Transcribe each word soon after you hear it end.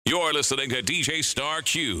You're listening to DJ Star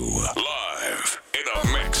Q live in the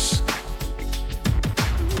mix.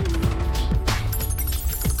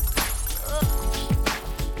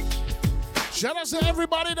 Shout out to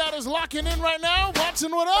everybody that is locking in right now, watching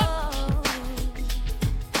what up.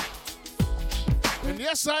 And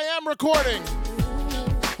yes, I am recording.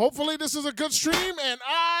 Hopefully this is a good stream and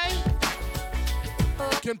I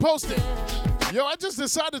can post it. Yo, I just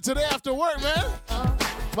decided today after work, man.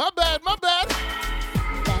 My bad.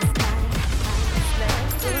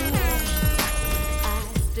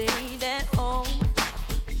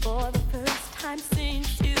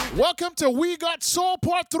 Welcome to We Got Soul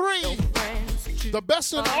Part 3. The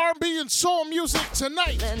best in R&B and soul music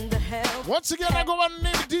tonight. Once again, I go by the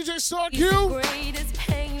name of DJ Star Q.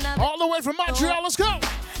 All the way from Montreal, let's go.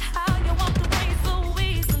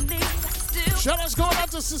 Shout outs going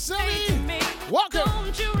out to Cecily. Welcome.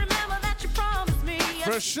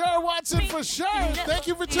 For sure, Watson, for sure. Thank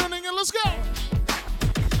you for tuning in. Let's go.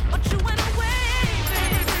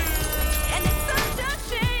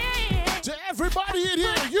 To everybody in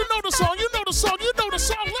here, you know the song,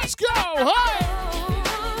 let's go. Hey.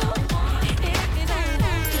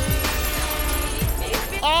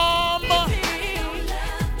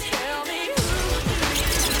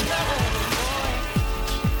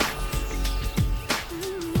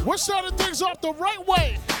 We're starting things off the right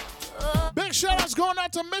way. Big shout outs going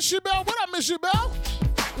out to Miss Bell. What up, Miss Bell?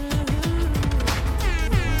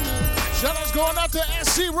 Shout outs going out to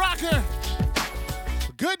SC Rocker.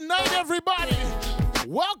 Good night, everybody.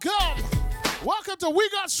 Welcome to We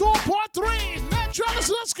Got Soul Part 3.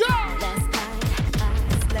 Naturalist, let's go.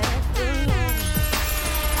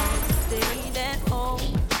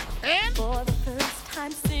 And for the first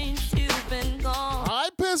time since you've been gone. Hi,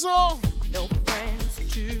 Pizzle. No friends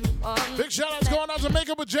to big shout outs going out to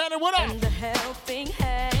Makeup with Janet. What up?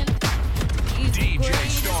 DJ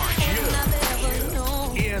Star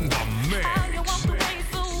Q in the mix.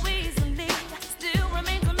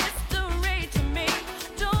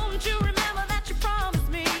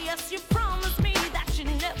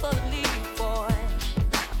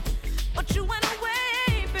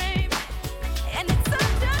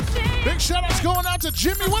 Shout outs going out to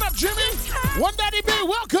Jimmy. What up, Jimmy? One Daddy B,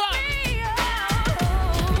 welcome.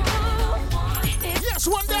 Yes,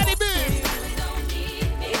 One Daddy B.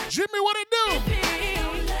 Jimmy, what it do?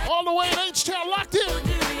 All the way in H-Town, locked in.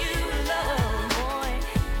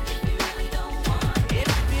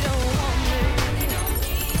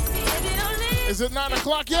 Is it 9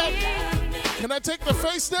 o'clock yet? Can I take the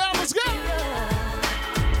face down? Let's go.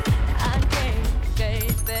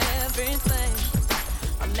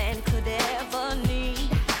 Man could ever need.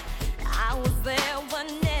 I was there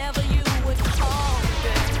whenever you would call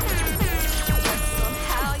me.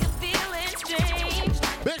 Somehow your feelings changed.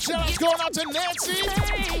 Big shout outs going out to Nancy.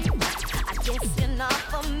 I guess you're not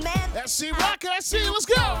the man. SC Rocker, SC, let's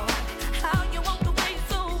go. How you walked away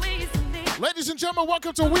so easily. Ladies and gentlemen,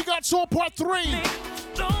 welcome to We Got Soul Part 3.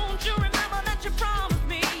 Don't you remember that you promised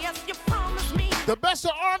me? Yes, you promised me. The best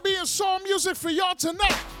of R&B and soul music for y'all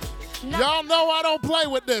tonight. Y'all know I don't play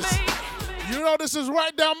with this. You know this is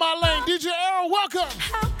right down my lane. DJ Arrow, welcome.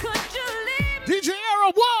 How could you leave? DJ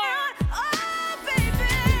Arrow, what? Oh, baby.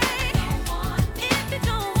 If you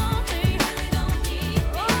don't want me.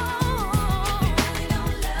 Oh.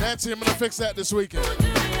 Nancy, I'm going to fix that this weekend.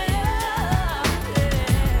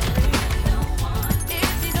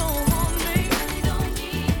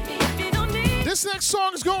 This next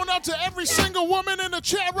song is going out to every single woman in the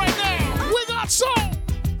chat right now. We got soul.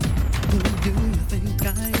 Who do you think I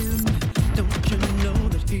am? Don't you know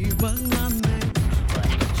that he was my man? But I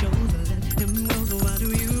chose to let him go, so why do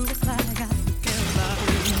you act like I care about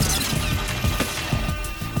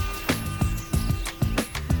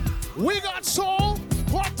him? We Got Soul,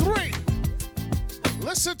 Part 3.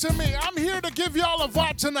 Listen to me, I'm here to give y'all a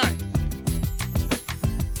vibe tonight.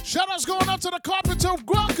 Shout outs going out to the Carpenter.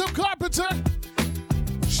 Welcome, Carpenter.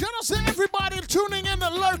 Shout outs to everybody tuning in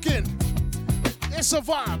and lurking. It's a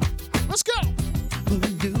vibe. Let's go. Who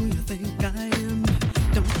do you think I am?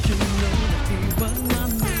 Don't you know that he was my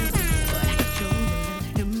man? But I chose to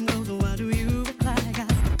let him go, so why do you act like I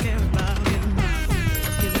care about him?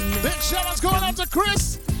 Big shout outs going out to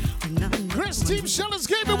Chris. Chris, Team Shellers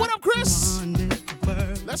Gaming. What up, Chris?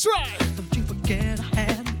 That's right. Don't you forget I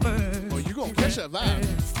had a bird. Oh, you gonna catch that vibe.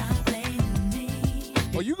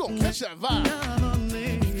 Oh, you gonna catch that vibe.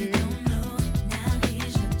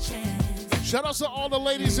 Shout out to all the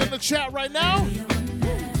ladies in the chat right now.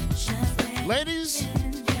 Ladies,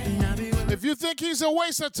 if you think he's a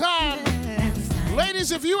waste of time,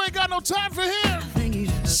 ladies, if you ain't got no time for him,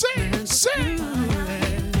 sing, sing.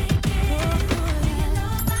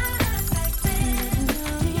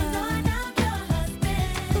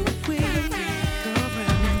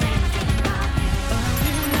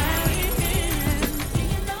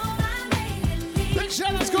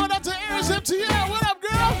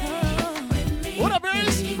 What up,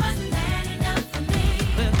 Aries?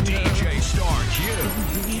 DJ Star Q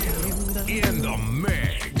in the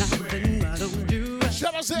mix.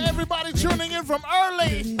 Shout out to everybody tuning in from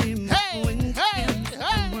early. Hey, hey,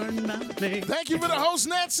 hey. Thank you for the host,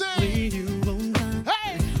 Nancy. Hey.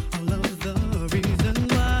 All of the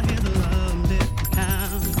reasons why his love didn't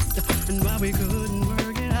count and why we couldn't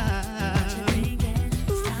work it out.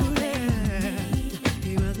 Ooh, yeah.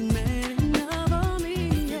 He wasn't man enough for me,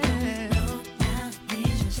 yeah.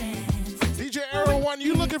 DJ Arrow One,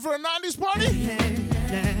 you looking for a 90s party?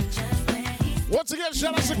 Once again,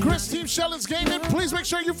 shout out to Chris, Team Shellens Gaming. Please make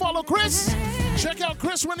sure you follow Chris. Check out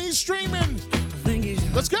Chris when he's streaming.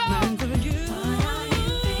 Let's go.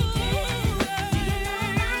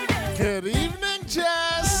 Good evening,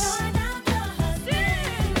 Jess.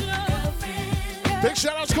 Big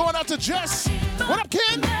shout outs going out to Jess. What up,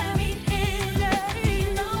 kid?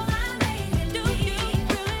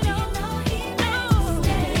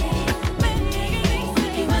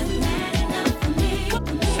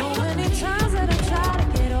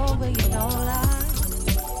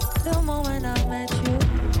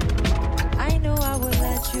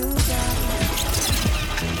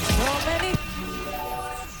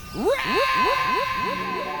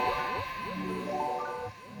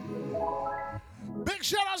 Big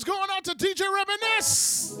shout outs going out to DJ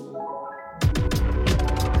Reminisce.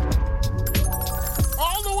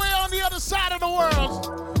 All the way on the other side of the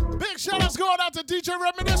world. Big shout outs going out to DJ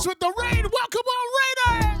Reminisce with the rain. Welcome on,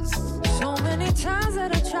 Raiders! So many times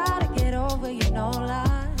that I try to get over you, no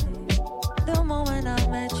lie. The moment I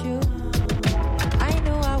met you, I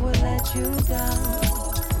knew I would let you down.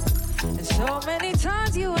 And so many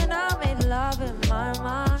times you and I made love in my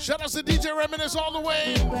mind. Shout out to DJ Reminisce all the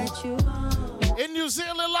way Let you, in New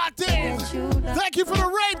Zealand locked in. let you down. Thank you for the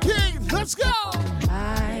raid, King. Let's go.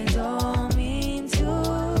 I don't mean to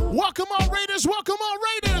Welcome on, Raiders. Welcome on,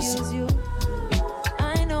 Raiders. confuse you.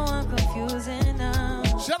 I know I'm confusing now.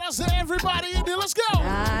 Shout out to everybody in there. Let's go.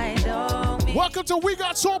 I don't mean Welcome to We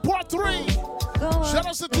Got Soul Part 3. go on. Shout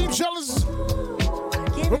out to Team Shellens.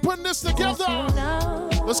 Get We're putting this together. now.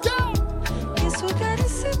 Let's go. Guess we got a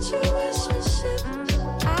situationship.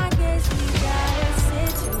 I guess we got a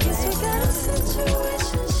situation. Guess we got a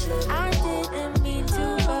situationship. I didn't mean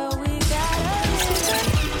to, but we got a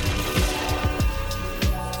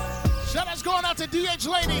Shout outs going out to DH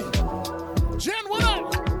Lady. Jen, what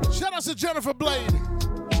up? Shout out to Jennifer Blade.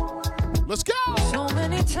 Let's go. So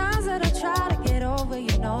many times that I try to get over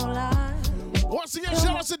you, no lie. Once again,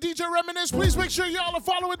 shout out to DJ Reminisce. Please make sure y'all are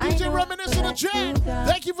following I DJ know Reminisce in the that chat. you got-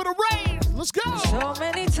 Thank you for the raid. Let's go. So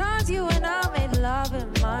many times you and I made love in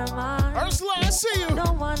my mind. Ursula, I see you.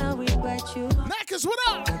 Don't wanna regret you. Knackers, what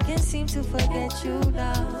up? Can't seem to forget you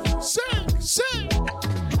now. Sing, sing.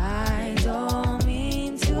 I don't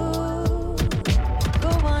mean to go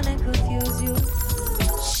on and confuse you.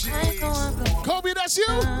 I know I'm confused. Kobe, that's you.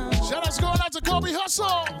 Shout outs going out to Kobe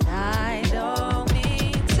Hustle. I don't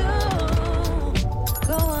mean to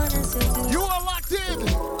go on and seduce. You are locked in.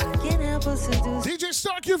 Can't help but seduce. DJ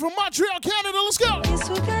Stark here from Montreal, Canada. Let's go. Guess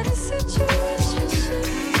we got a situation.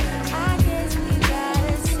 I guess we got a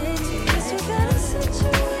situation. Guess we got a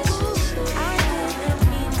situation. I didn't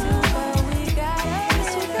mean to, but we got a.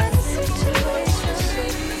 Guess we got a situation.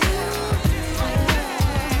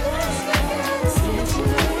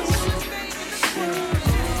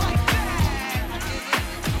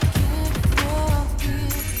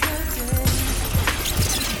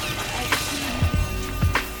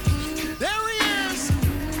 There he is.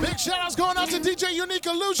 Big shout outs going out to DJ Unique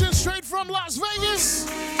Illusion straight from Las Vegas.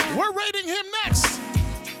 We're rating him next.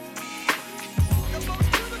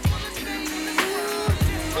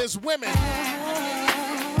 Is women.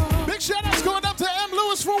 Big shout outs going up to M.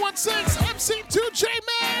 Lewis 416, MC2J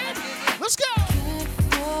Man. Let's go.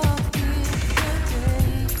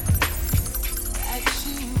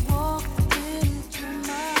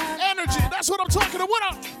 Energy, that's what I'm talking about. What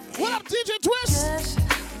up? What up, DJ Twist?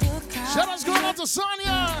 Shout outs going out to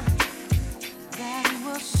Sonya.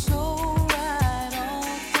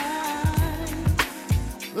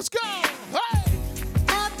 Let's go. Hey.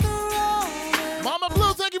 Mama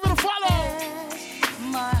Blue, thank you for the follow.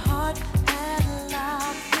 My heart had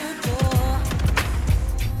locked the door.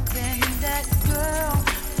 Then that girl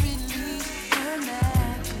released her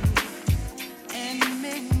magic and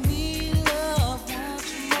made me love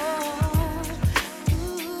once more.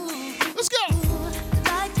 Ooh, Let's go.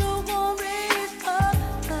 like a warrior of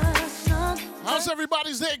the sun. How's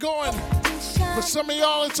everybody's day going? For some of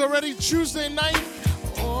y'all, it's already Tuesday night,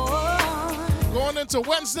 going into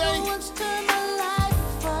Wednesday.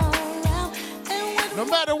 No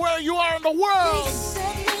matter where you are in the world,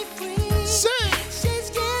 sing.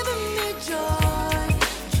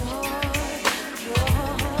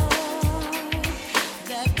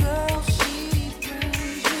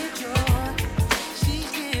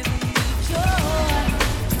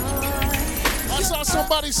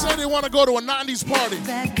 Somebody said they want to go to a 90s party.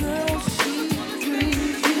 That girl, she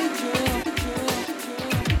treats you good.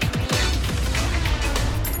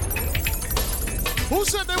 Who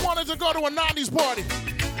said they wanted to go to a 90s party?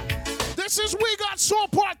 This is We Got Soul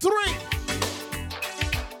Part 3.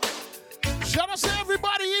 Shout out to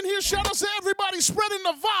everybody in here. Shout out to everybody spreading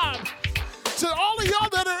the vibe. To all of y'all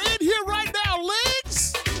that are in here right now,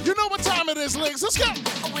 Legs. You know what time it is, Legs. Let's go.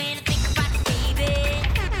 When I think about it, baby,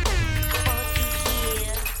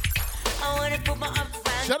 I wanna put my arms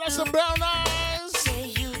around Shout out to Brown Eyes. say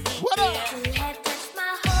you need What up? You have touched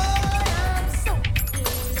my heart, I'm so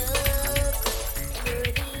in love.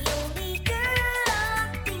 You're the only girl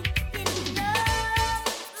I'm thinking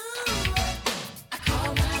of. Ooh. I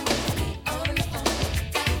call my baby on the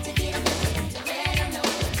phone, got to get her and to let her know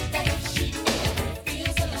that if she ever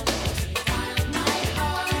feels alone, find my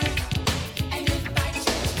heart. And if by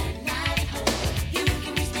chance you're not at home, you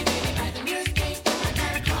can reach me, baby, by the music. I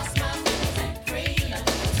gotta cross my fingers and pray to love.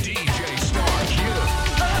 DJ Star Q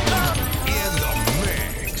in the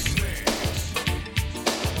mix.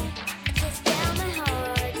 Just down my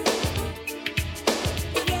heart.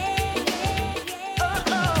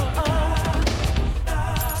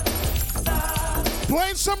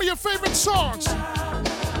 Playing some of your favorite songs.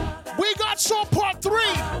 We Got Soul Part 3.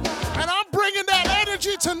 And I'm bringing that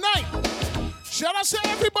energy tonight. Shout out to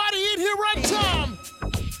everybody in here right time.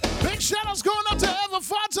 Big shout outs going up to Eva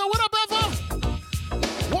Fonta. What up, Eva?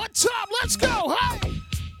 One time, let's go. Hey!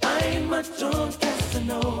 I'm much on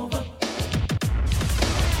Casanova.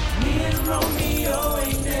 Me and Romeo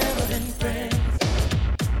ain't never been friends.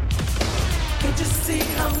 Can't you see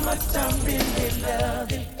how much I'm really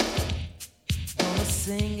loving? Gonna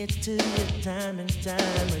sing it to you time and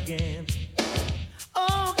time again.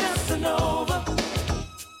 Oh, Casanova.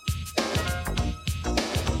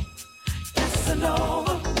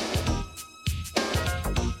 Casanova.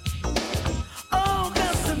 Oh,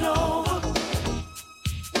 Casanova.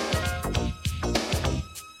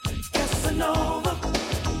 Casanova.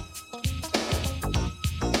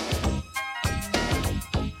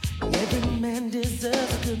 Every man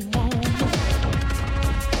deserves a good woman,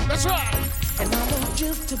 That's right. and I want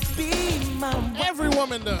you to be my wife. Every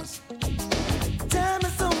woman does. Tell me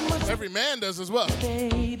so much, Every man does as well.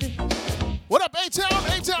 baby, What up, A-Town?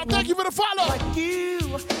 A-Town, thank you for the follow. like you.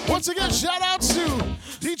 Once again, shout outs to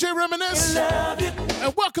DJ Reminisce. Love you,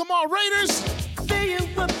 And welcome all Raiders. say you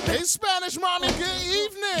would, Hey, Spanish mommy, good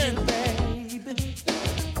evening. baby.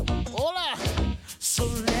 Hola. So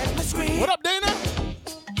let me scream. What up, Dana?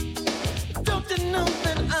 Don't you know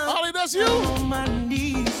that I'm Holly, that's you. on my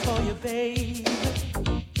knees for you, baby?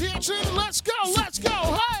 DJ, let's go, let's go.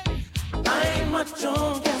 Hey. I ain't much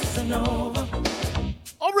on Casanova.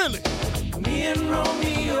 Oh, really? Me and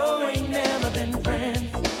Romeo ain't never been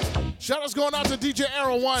friends. Shout outs going out to DJ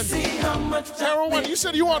Arrow One. See how much Arrow One, you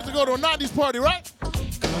said you wanted to go to a 90s party, right?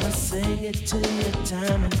 Gonna sing it to you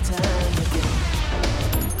time and time again.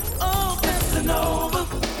 Oh, Casanova,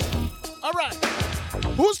 All right.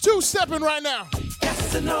 Who's two-stepping right now?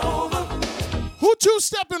 Casanova, Who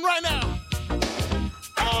two-stepping right now?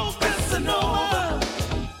 oh, Casanova,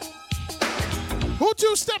 Who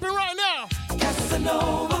two-stepping right now?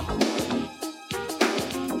 Casanova.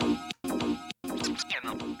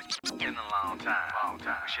 In a long time.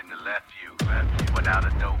 We shouldn't have left you without a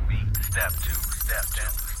dope beat. Step two, step two,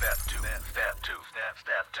 step two, step two,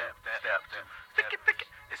 step two, step two.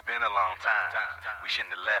 It's been a long time. We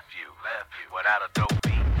shouldn't have left you without a dope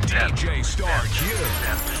beat. Step two, DJ Star Q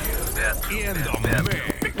step two, in the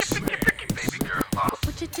mix. baby girl. What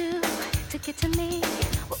would you do to get to me?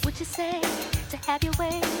 What would you say to have your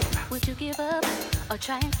way? Would you give up or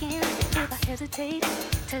try again? If I hesitate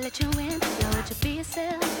to let you in, now would you be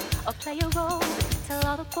yourself or play a role? Tell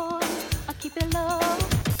all the boys or keep it low.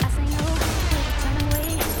 I say no, would you turn away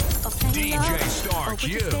or play DJ along? Star Or would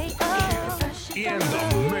you Q stay up? in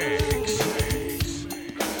the mix.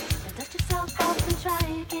 And dust yourself off and try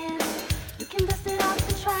again. You can dust it off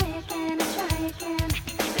and try again and try again.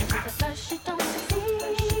 And with the first you don't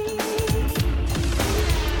succeed.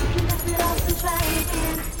 You can dust it off and try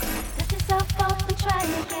again. Dust yourself off and try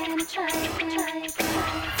again and try again.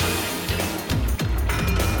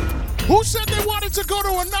 Who said they wanted to go to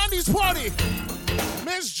a 90s party?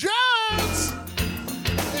 Miss Jones!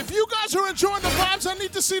 If you guys are enjoying the vibes, I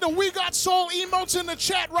need to see the We Got Soul emotes in the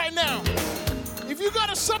chat right now. If you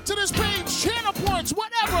got a sub to this page, channel points,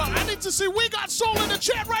 whatever, I need to see We Got Soul in the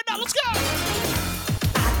chat right now. Let's go!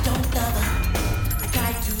 I don't ever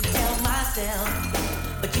try to tell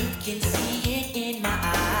myself, but you can see it in my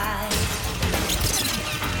eyes.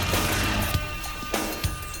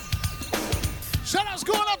 Shout outs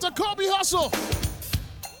going out to Kobe Hustle.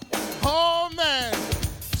 Oh, man.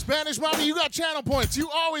 Spanish Mommy, you got channel points. You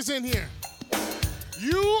always in here.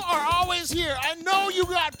 You are always here. I know you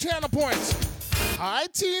got channel points. Hi,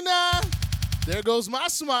 Tina. There goes my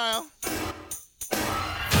smile.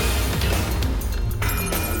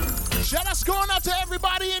 Shout outs going out to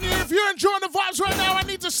everybody in here. If you're enjoying the vibes right now, I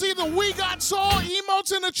need to see the We Got Soul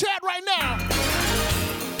emotes in the chat right now.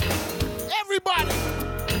 Everybody,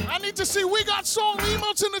 I need to see We Got Soul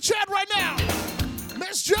emotes in the chat right now.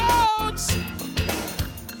 Miss Jones,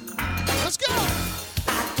 let's go.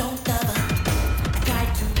 I don't love her. I try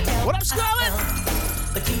to tell What up, Scarlett?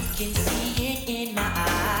 her, but you can see it in my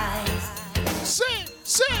eyes. Sing,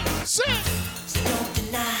 sing, sing. So don't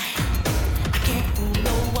deny. I can't fool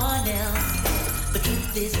no one else. The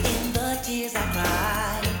truth is in the tears I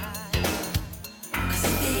cry. 'Cause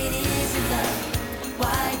if it isn't love,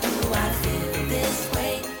 why do I feel this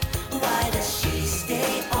way? Why does she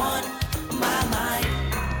stay on my mind?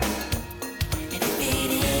 And if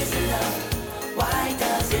it isn't love, why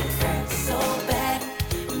does it hurt so bad?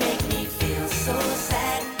 Make me feel so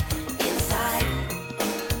sad inside.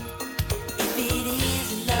 If it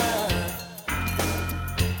isn't love.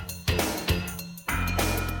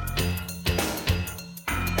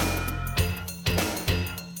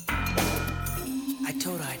 I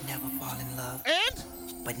told her I'd never fall in love, And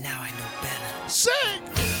but now I know better. sing.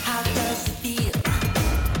 How does it feel?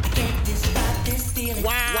 I can't describe this feeling.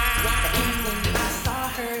 Wow. Like when I saw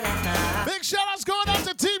her last night. Big shout outs going out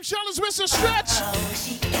to Team Shellers, Mr. Stretch. Oh,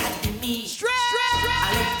 she got to me. Stretch.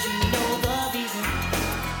 I let you know the reason.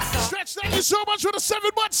 I saw Stretch, thank you so much for the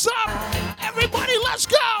 7-month sub. Everybody, let's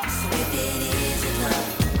go. So if it isn't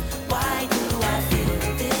love, why do I feel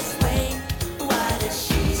this way? Why does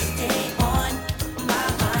she stay on my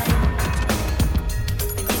mind?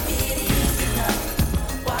 And if it isn't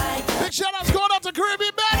love, why does Big shout outs going out to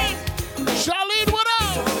Caribbean Betty. Charlene, what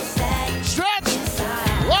so up? sad Stretch.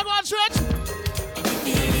 inside? Log on, Stretch. And if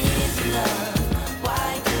it isn't love,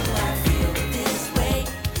 why do I feel this way?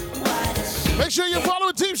 Why does she Make sure you're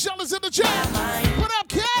following Team Shellers in the chat. What up,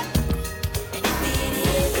 Cat? And if it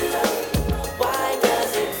isn't love, why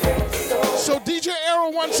does it hurt so So DJ Arrow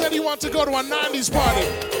once said he wants to go to a 90s party.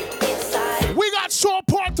 inside? We got Soul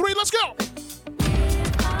Part 3. Let's go.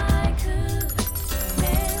 I could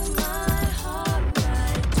make my heart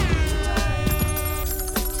right to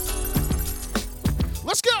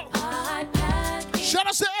Let's go. I pack Shout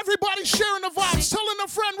outs to everybody sharing the vibes, telling a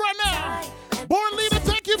friend right now. Born Leader,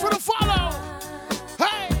 thank you for the follow.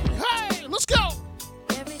 Hey, hey, let's go.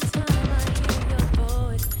 every time I hear your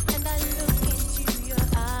voice and I look into your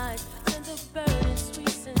eyes. Sends a burning sweet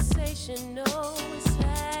sensation, no, it's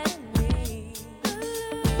had me.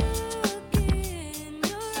 Look in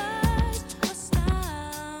your eyes,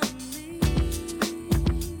 astound me.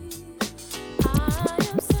 I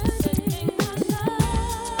am sending my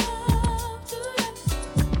love to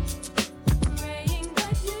you, praying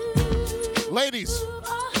that you Ladies,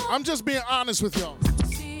 I'm just being honest with y'all.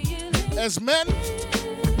 As men,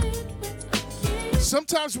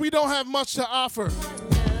 sometimes we don't have much to offer.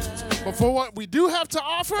 But for what we do have to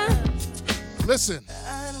offer, listen.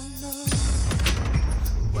 I don't know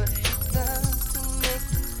what it does to make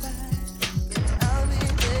you cry, but I'll be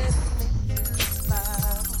there to make you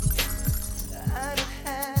smile. I don't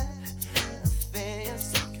have a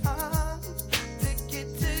fancy car to get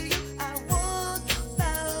to you. I walk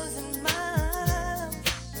 1,000 miles.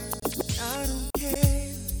 I don't care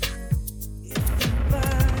if you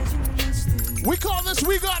buy you instant We call this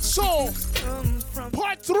We Got Soul from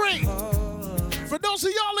Part 3. For those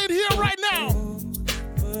of y'all in here right now,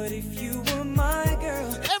 but if you were my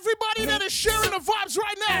girl, everybody that is sharing the vibes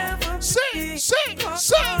right now, sing, sing,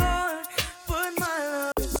 sing. but my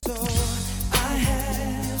love is all I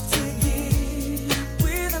have to give.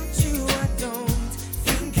 Without you, I don't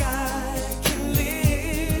think I can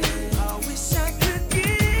live. I wish I could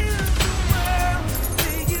give the world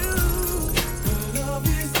to you. Love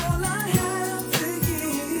is all I have to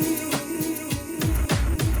give.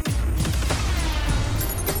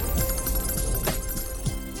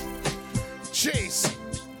 Chase.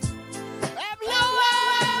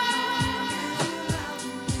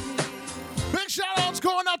 Big shout outs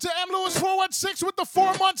going out to M. Lewis 416 with the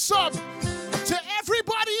 4-month sub. To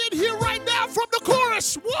everybody in here right now from the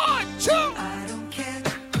chorus. 1, 2. I don't care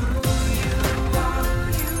who you are,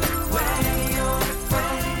 where you're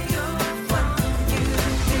from, you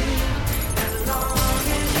did, as long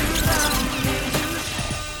as you love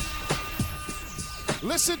me.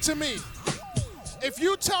 Listen to me. If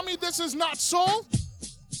you tell me this is not soul,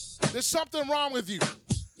 there's something wrong with you.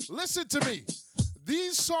 Listen to me.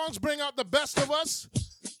 These songs bring out the best of us,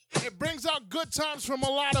 It brings out good times from a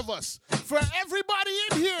lot of us. For everybody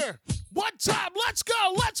in here, one time, let's go,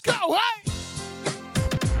 hey!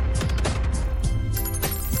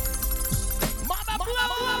 Mama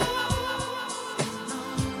Blue!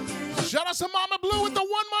 Shout out to Mama Blue with the 1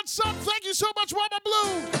 month sub. Thank you so much, Mama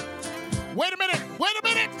Blue. Wait a minute.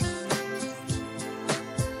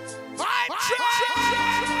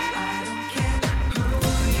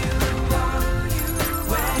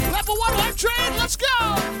 Level 1 hype train, let's go!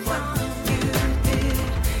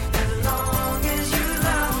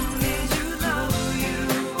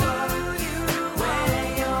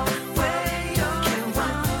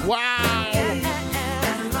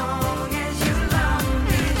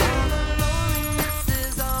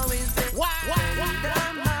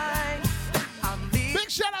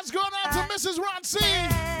 Mrs. Ron C.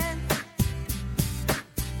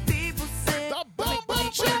 The Boom Boom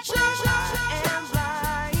Chat Room.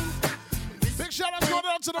 Big shout out going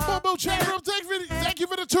out to the Boom Boom Chat Room. Thank you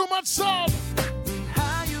for the 2 month sub.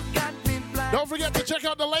 Don't forget to check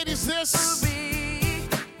out the ladies this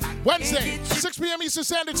Wednesday, 6 p.m. Eastern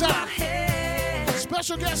Standard Time.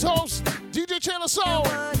 Special guest host, DJ Chandler Soul.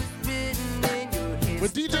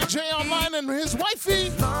 With DJ J Online and his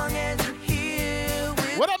wifey.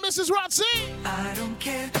 What up, Mrs. Rotzi? I don't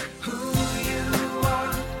care who you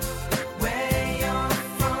are, where you're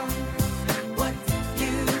from, what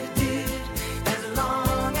you did, as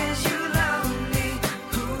long as you love me,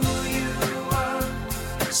 who you are.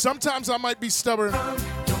 Sometimes I might be stubborn.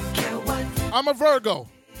 Don't care what. I'm a Virgo.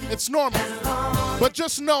 It's normal. But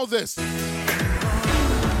just know this.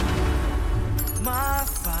 My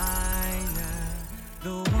final,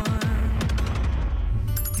 the one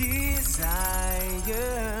desire,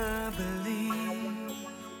 believe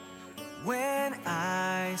when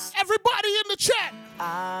I everybody in the chat.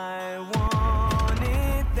 I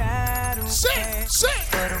wanted that way. Sing.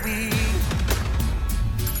 But we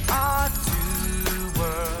are 2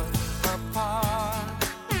 worlds apart.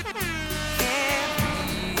 Can't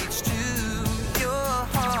reach to your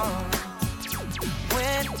heart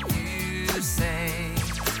when you say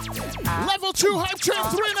Level 2 hype train,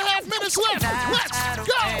 3.5 minutes left. Let's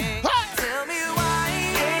go. Hey. Tell me why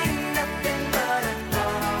ain't nothing but a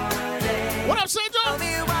heartache. What up, St. John? Tell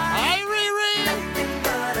me why Hey, Riri. nothing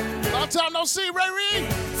but a Long time no see, Riri.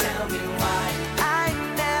 Tell me why I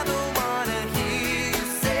never wanna hear you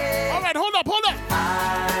say. All right, hold up.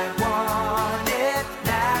 I want it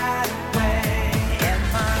that way. And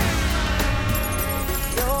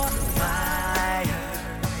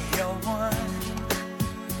you're one.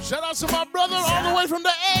 Shout out to my brother all the way from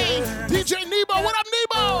the A, DJ Nebo. What up,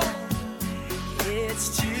 Nebo?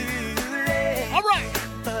 It's too late. All right.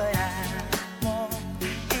 But I want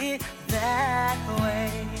it that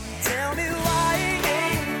way. Tell me why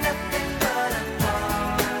ain't nothing but a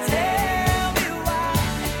heart. Tell me why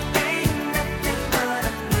ain't nothing but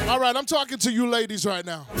a All right, I'm talking to you ladies right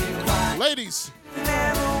now. Ladies,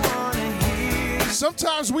 never wanna hear.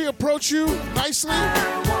 sometimes we approach you nicely,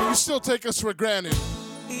 and you still take us for granted.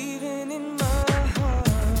 Even in my heart,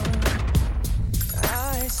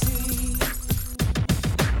 I see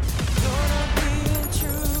you're not being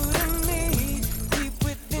true to me. Deep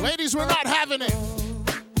within Ladies, we're not having it.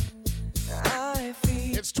 I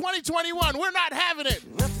feel It's 2021. We're not having it.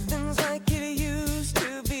 nothing's like it used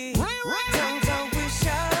to be. Sometimes I wish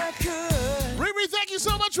I could. Riri, thank you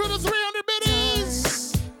so much for the 300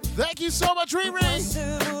 biddies. Thank you so much, Riri.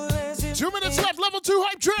 Simple as it 2 minutes is, left, level 2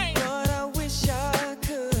 hype train. but I wish I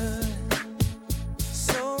could.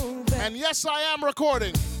 So bad, And yes, I am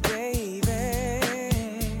recording. baby.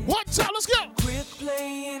 One time, let's go. Quit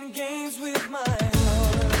playing games with my heart.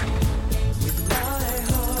 With my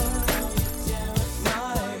heart.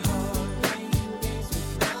 My heart.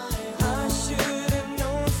 I should have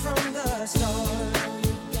known from the start.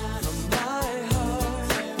 From my heart.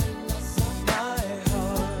 My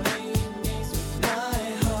heart. My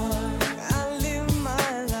heart. I live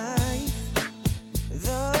my life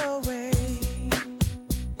the way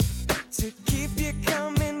to keep you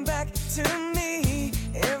coming back to me.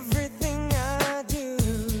 Everything I do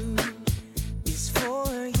is for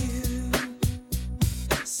you.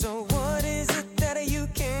 So what is it that you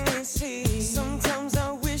can't see? Sometimes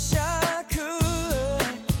I wish I could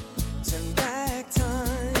turn back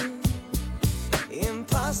time.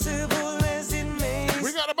 Impossible as it may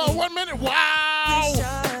We got about 1 minute. Wow. wish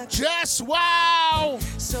I could Jess, wow.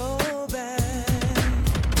 so bad.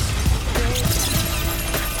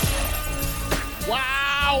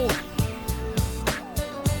 Wow.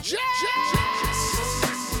 Jess.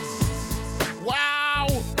 Wow.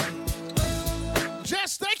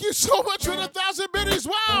 Jess, thank you so much for the 1,000 biddies.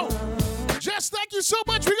 Wow. Jess, Jess, thank you so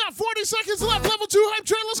much. We got 40 seconds left. Level 2 hype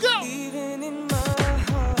train. Let's go. Even in my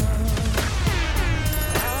heart,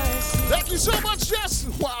 I see Thank you so much, Jess.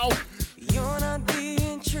 Wow. you're not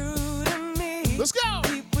being true to me. Let's go.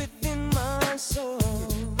 Deep within my soul,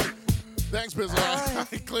 Thanks, Bizzle.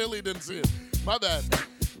 I clearly didn't see it. My bad.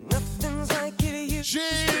 nothing's like it used to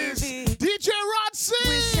Jeez. be. DJ Rod C.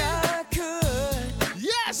 Wish I could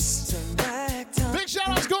Yes. turn back time. Big shout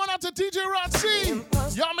outs going out to DJ Rod C.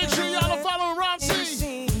 Y'all make sure y'all are following Rod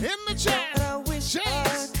C in the chat. But I wish I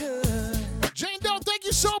James. could, Jane Doe, thank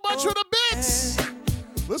you so much for the bits.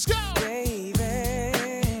 Let's go. baby.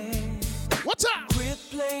 What's up? Quit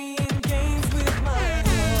playing games with my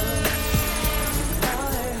heart.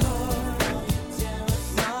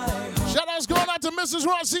 Shout outs going out to Mrs.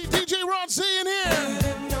 Ron C, DJ Ron C in here.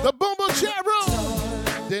 The Boom Boom Chat Room.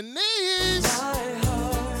 Denise.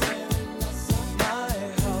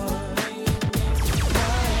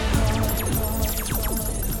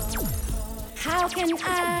 How can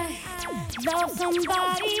I love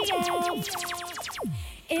somebody else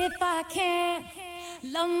if I can't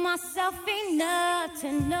love myself enough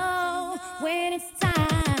to know when it's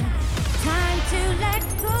time to let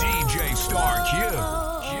go? DJ Star Q.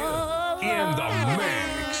 In the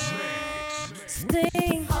mix.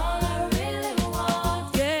 Sing. All I really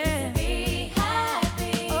want is to be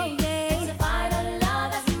happy. Oh, yeah. To find a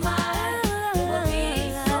love that's mine will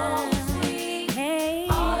be so sweet. Hey.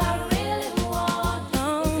 All I really want is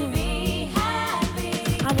to be happy.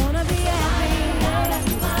 I wanna be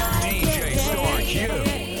happy. DJ Star Q.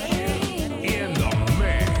 In the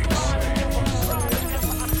mix.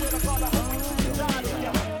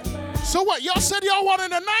 So what? Y'all said y'all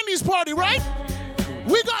wanted a 90s party, right?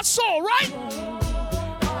 We got soul, right?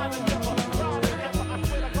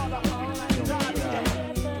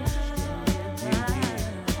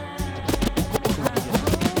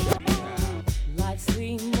 Like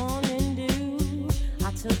sweet morning dew,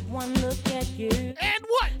 I took one look at you, And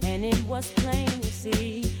what? and it was plain to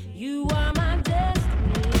see you are my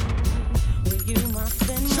destiny. With you, my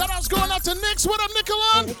spend my Shout outs going out to Nix. What up,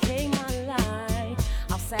 Nicolon? dedicate my life.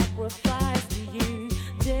 I'll sacrifice to you,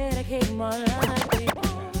 dedicate my life to you.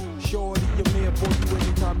 Shorty, your man for you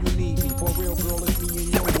anytime you need me. For real, girl, it's me in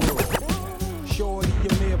your world. Shorty,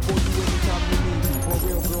 your man for you anytime you need me. For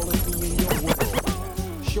real, girl, it's me in your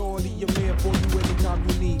world. Shorty, your man for you anytime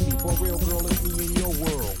you need me. For real, girl, it's me in your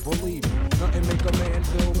world. Believe me, nothing make a man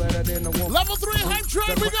feel better than a woman. Level 3 hype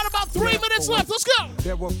train. We got about 3 minutes left. Let's go.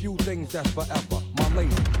 There were few things that's forever. My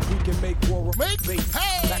lady, we can make war or Make bait.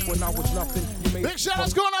 hey. Back when I was nothing, you made Big shout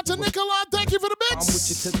outs going out to Nicolon. Thank you for the I'm with you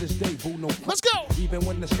bits. to this day, boo, no. Let's go. Even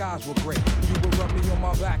when the skies were gray, you would rub me on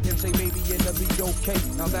my back and say, baby, it'll be okay.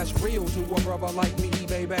 Now that's real to a brother like me,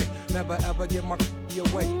 baby. Never ever give my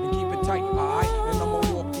away and keep it tight, alright? And I'ma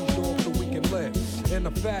walk these doors so we can live in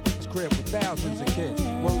a fabulous crib with thousands of kids.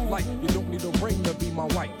 Word like, you don't need a ring to be my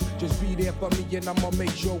wife. Just be there for me and I'ma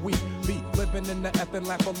make sure we be living in the effing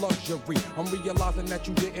lap of luxury. I'm realizing that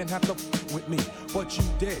you didn't have to with me, but you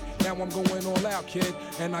did. Now I'm going all out, kid,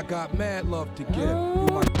 and I got mad love to give. You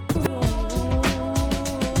my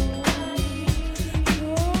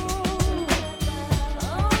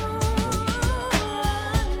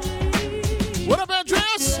What up,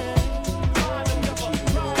 Andreas?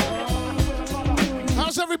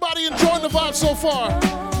 How's everybody enjoying the vibe so far?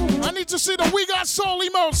 I need to see the We Got Soul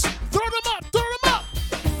emotes. Throw them up, throw them up.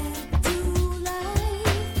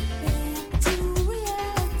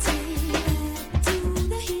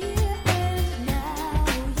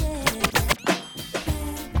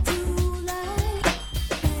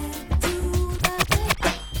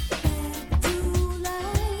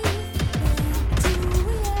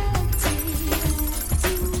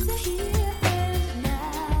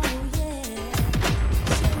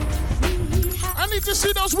 I need to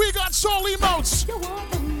see those We Got Soul emotes.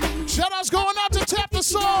 Shout outs going out to Tap the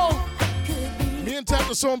Soul. Me and Tap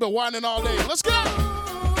the Soul been whining all day. Let's go.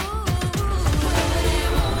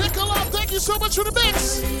 Nicola, thank you so much for the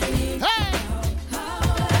bits. Hey.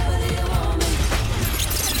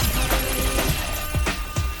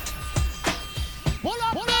 Pull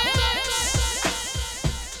up,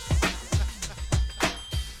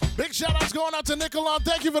 big shout outs going out to Nicola.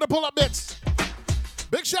 Thank you for the pull up bits.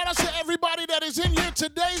 Big shout outs to everybody that is in here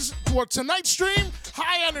tonight's stream.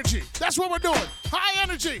 High energy. That's what we're doing. High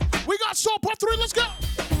energy. We got Soul Part 3. Let's go.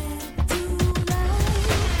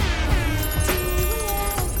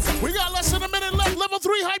 We got less than a minute left. Level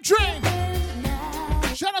 3 hype train.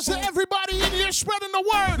 Shout outs to everybody in here spreading the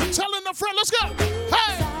word, telling a friend. Let's go.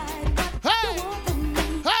 Hey. Hey.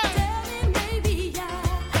 Hey.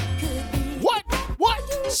 What?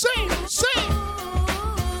 Sing. Sing.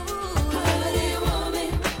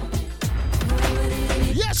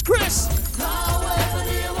 this.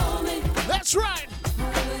 That's right.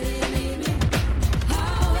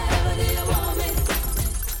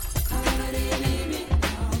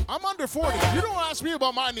 I'm under 40. You don't ask me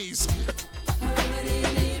about my knees.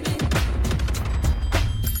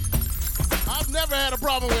 I've never had a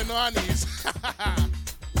problem with my knees.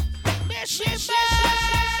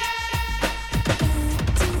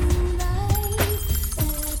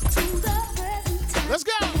 Let's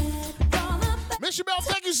go. Mission Bell,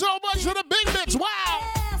 thank you so much for the big bits. Wow.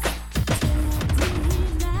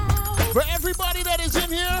 For everybody that is in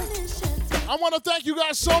here, I want to thank you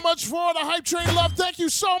guys so much for the Hype Train love. Thank you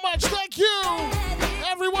so much. Thank you.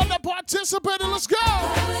 Everyone that participated, let's go.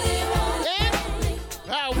 And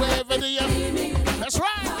however do you? That's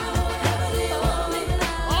right.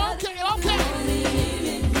 Okay, okay.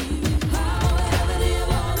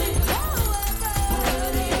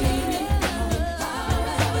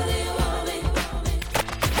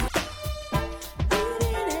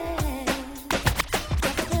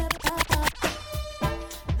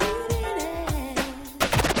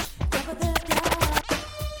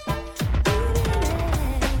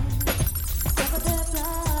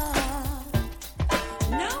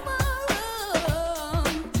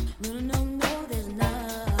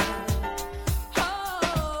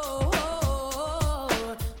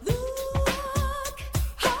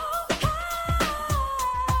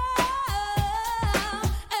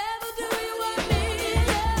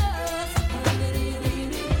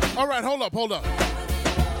 Hold up.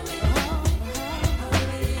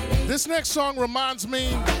 This next song reminds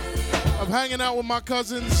me of hanging out with my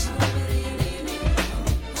cousins,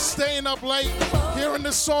 staying up late, hearing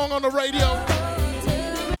this song on the radio.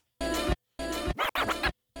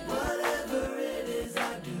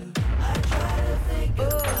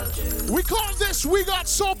 We call this We Got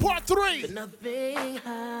Soul Part 3. Nothing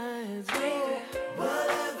hides me.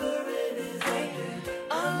 Whatever it is I do,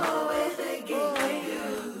 I'm always thinking of you.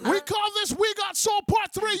 We call this We Got Soul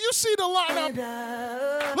Part 3. You see the lineup.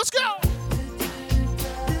 Let's go.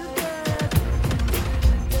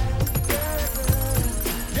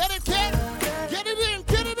 Get it, kid. Get it in.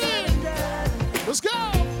 Get it in. Let's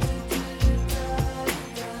go.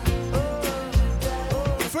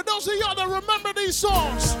 For those of y'all that remember these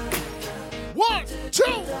songs. 1, 2.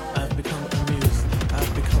 I've become amused.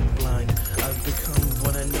 I've become blind. I've become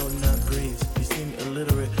what I know not breathe. You seem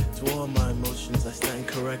illiterate to all my emotions. I stand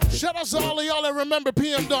corrected. Shout out to all of y'all that remember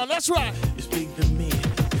PM Dawn. That's right. You speak to me.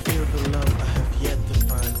 You feel the love I have yet to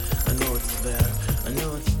find. I know it's there. I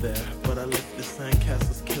know it's there. But I let the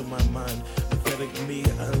sandcastles kill my mind. Pathetic me.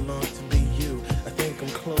 I long to be you. I think I'm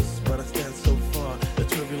close, but I stand so far. The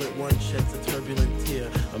turbulent one sheds a turbulent tear.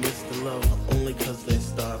 I miss the love only 'cause they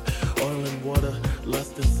stop. Oil and water,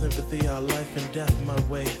 lust and sympathy, our life and death, my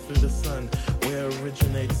way through the sun, where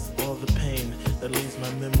originates all the pain that leaves my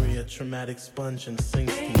memory a traumatic sponge and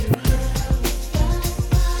sinks to you.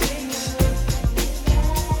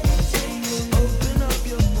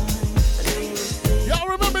 Y'all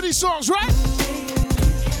remember these songs, right?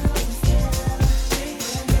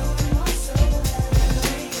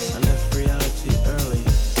 I left reality early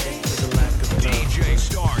to the lack of love. DJ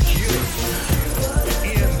Star Q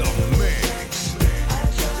in the mix.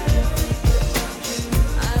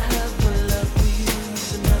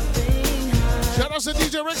 Shout out to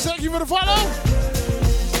DJ Rick. Thank you for the follow.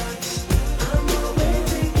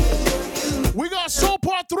 We got Soul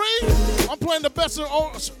Part 3. I'm playing the best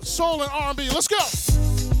of soul and R&B. Let's go.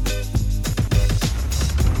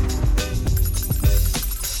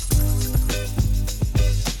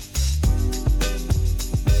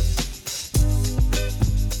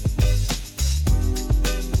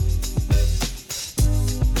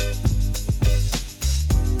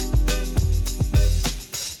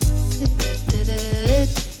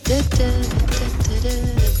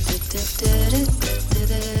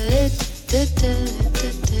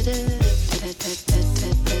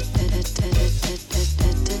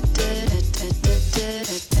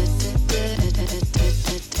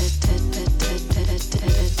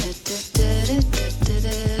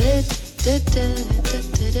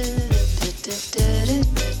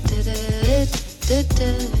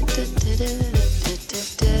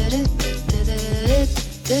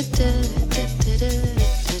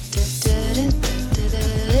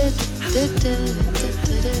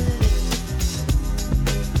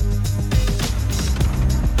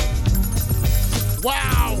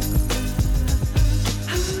 Wow.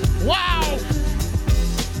 Wow.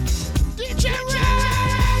 DJ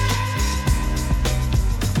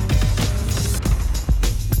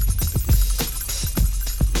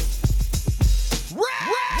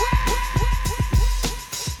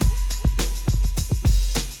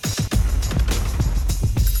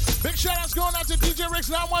shout outs going out to DJ Ricks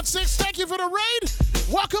 916. Thank you for the raid.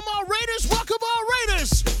 Welcome all Raiders. Welcome all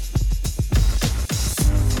Raiders.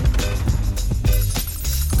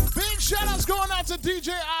 Big shout outs going out to DJ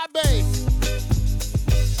Abe.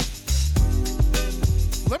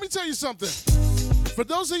 Let me tell you something. For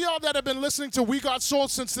those of y'all that have been listening to We Got Soul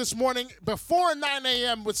since this morning, before 9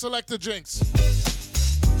 a.m. with Selecta Jinx,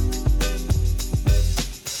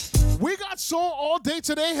 We Got Soul all day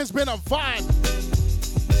today has been a vibe.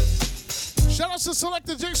 Shout out to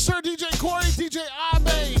Selecta Jinx, Sir DJ Corey, DJ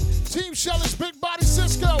Abe, Team Shellis, Big Body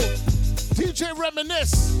Cisco, DJ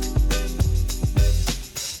Reminisce.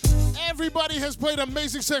 Everybody has played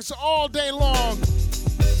amazing sex all day long.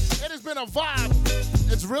 It has been a vibe.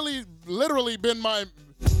 It's really, literally been my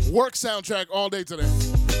work soundtrack all day today.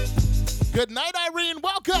 Good night, Irene.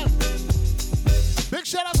 Welcome. Big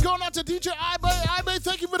shout-outs going out to DJ Ibe. Ibe,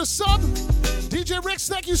 thank you for the sub. DJ Ricks,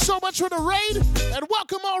 thank you so much for the raid. And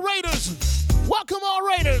welcome all Raiders. Welcome all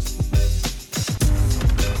Raiders.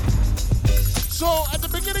 So at the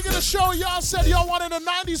beginning of the show, y'all said y'all wanted a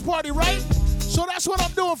 90s party, right? So that's what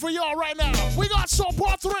I'm doing for y'all right now. We got Soul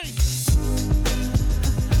Part 3.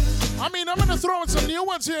 I mean, I'm gonna throw in some new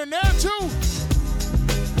ones here and there too.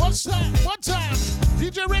 One time.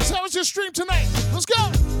 DJ Ricks, how was your stream tonight? Let's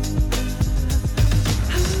go.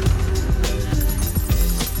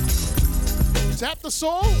 Tap the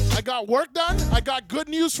soul. I got work done. I got good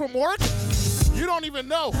news from work. You don't even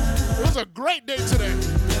know. It was a great day today.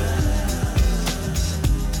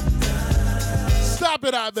 Stop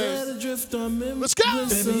it out there. Let's go.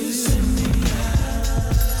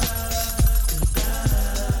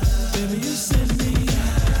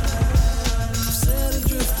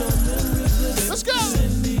 Let's go.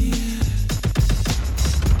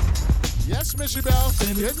 Yes, Missy Bell.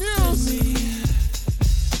 Good news.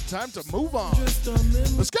 Time to move on.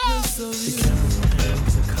 Let's go.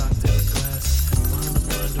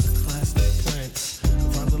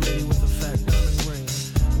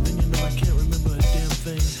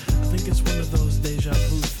 It's one of those deja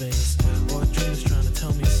vu things, or a dream is trying to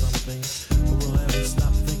tell me something, but will I ever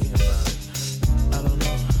stop thinking about it? I don't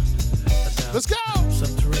know. Let's go.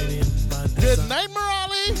 Subterranean by design. Good night,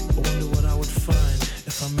 Morale. I wonder what I would find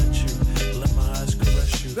if I met you. Let my eyes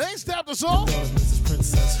caress you. Thanks, Tap the Soul. Mrs.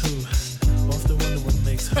 Princess who often wonder what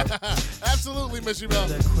makes her. Absolutely, Missy Bell.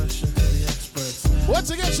 That question to the experts. Once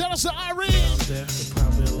again, shout out to Irene. There, they're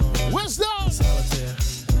probably alone. Wisdom. Solitaire.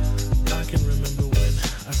 I can remember when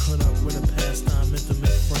I caught up with a pastime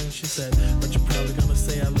intimate friend. She said, but you're probably gonna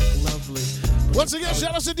say I look lovely. Once again,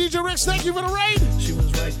 shout out to DJ Ricks. Thank you for the raid. She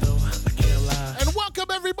was right though, I can't lie. And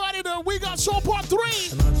welcome everybody to We Got Soul Part 3.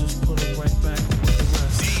 And I just put it right back with the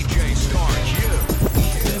rest. DJ Star Q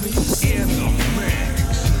in the mix.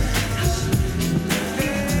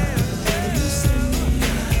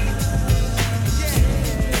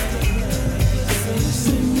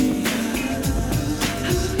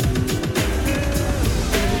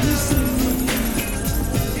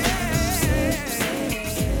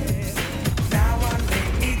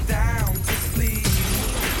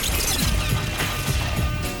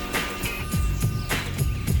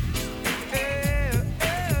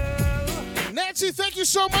 Thank you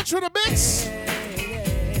so much for the bits.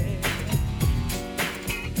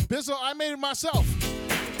 Bizzle, I made it myself.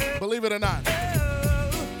 Believe it or not.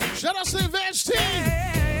 Shout out to the Advanced team.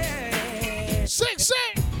 Sing.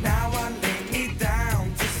 Now I lay me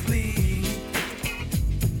down to sleep.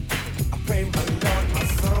 I pray my Lord, my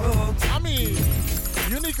soul. I mean,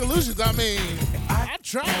 Unique Illusions. I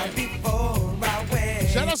tried.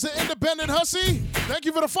 Shout out to Independent Hussy. Thank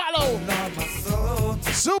you for the follow.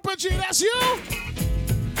 Super G, that's you.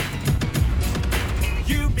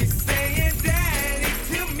 You be saying daddy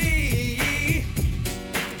to me,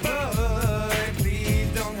 but please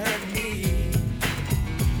don't hurt me.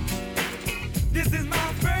 This is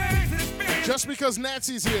my first experience. Just because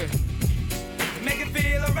Nancy's here. Make it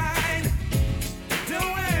feel alright.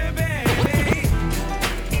 Don't worry, baby.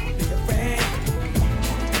 Don't be afraid.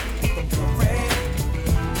 Don't be afraid.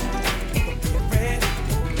 Don't be afraid.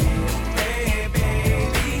 Don't be afraid,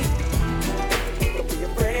 baby. Don't be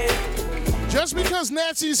afraid. Just because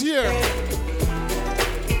Nancy's here.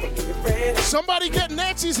 Somebody get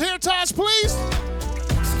Nancy's hair ties, please.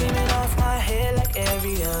 Skimming off my head like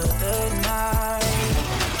every other night.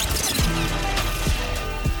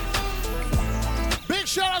 Big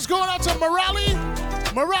shout outs going out to Morale.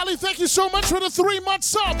 Morale, thank you so much for the 3-month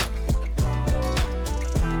sub.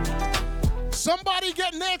 Somebody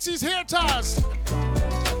get Nancy's hair ties.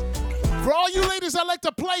 For all you ladies that like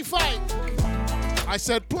to play fight. I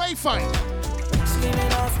said play fight.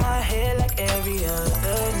 Skimming off my head like every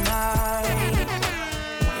other night.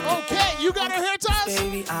 Okay.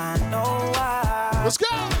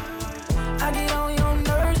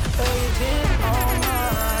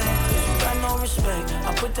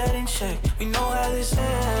 put that in check. We know how this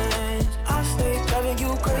ends. I stay driving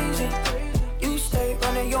you crazy. You stay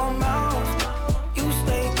running your mouth. You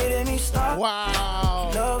stay getting me stuck.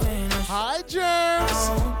 Wow. Loving us. Hi, Germs.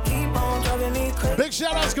 Keep on driving me crazy. Big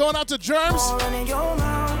shout outs going out to Germs. Running your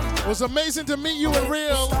mouth. It was amazing to meet you in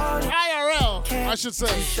real. IRL, I should say.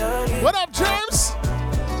 What up, Germs?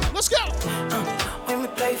 Let's go. When we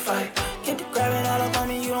play fight, get the grabbing all up on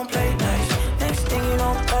me, you don't play nice. Next thing you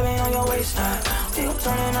know, grabbing on your waistline. Still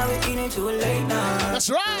turning out and eating to a late night. That's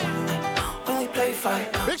right. When we play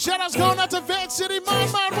fight. Big shout outs going out to Van City, Mon.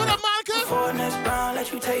 What up, Monica? For next round,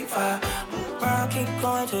 let you take 5. Round, keep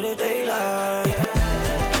going to the daylight.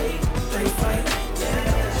 Play fight.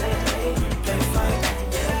 Play fight.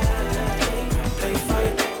 Play fight. Play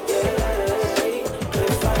fight.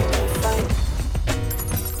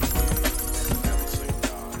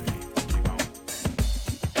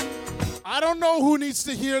 I don't know who needs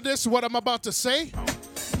to hear this, what I'm about to say,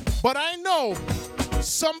 but I know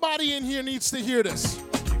somebody in here needs to hear this.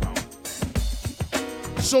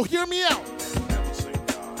 So hear me out.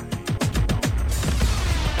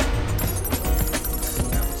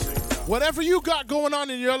 Whatever you got going on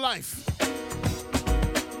in your life,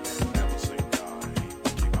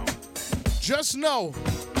 just know,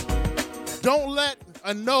 don't let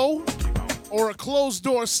a no or a closed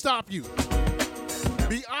door stop you.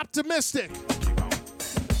 Be optimistic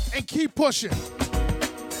and keep pushing.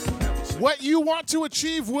 What you want to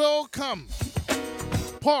achieve will come.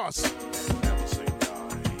 Pause.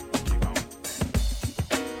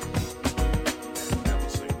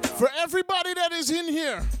 For everybody that is in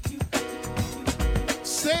here,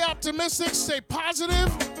 stay optimistic, stay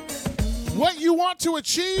positive. What you want to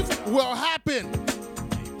achieve will happen.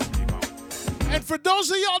 And for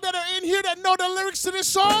those of y'all that are in here that know the lyrics to this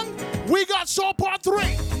song, we got Soul Part 3.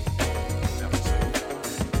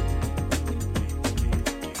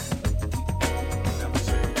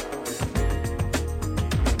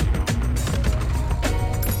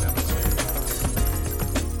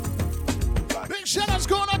 Big shout-outs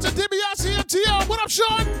going out to DiBiase MTL. What up,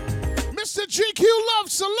 Sean? Mr. GQ Love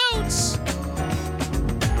salutes.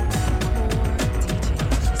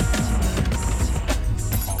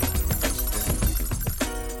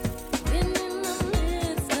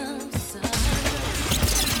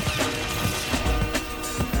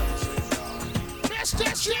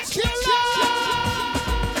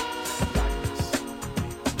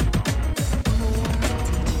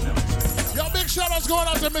 Yo, big shout-outs going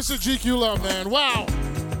out to Mr. GQ Love, man. Wow.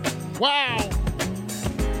 Wow.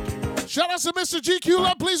 Shout-outs to Mr. GQ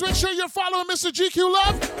Love. Please make sure you're following Mr. GQ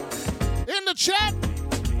Love in the chat.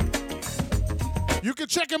 You can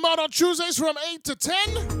check him out on Tuesdays from 8 to 10.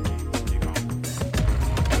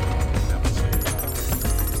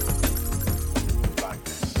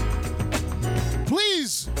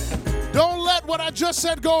 Please, don't let what I just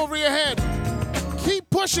said go over your head. Keep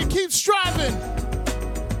pushing, keep striving.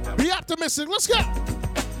 Be optimistic. Let's go.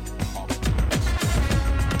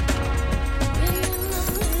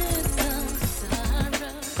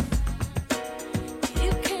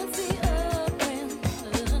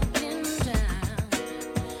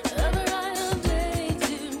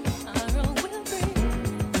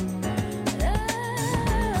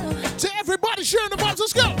 To everybody sharing the vibes,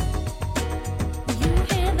 let's go.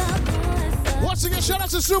 Once again, shout out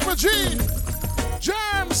to Super G,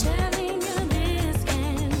 Germs.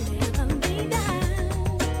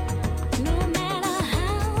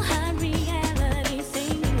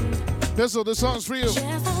 Bizzle, this song's for you.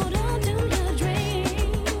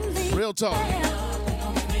 Real talk.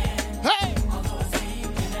 Hey!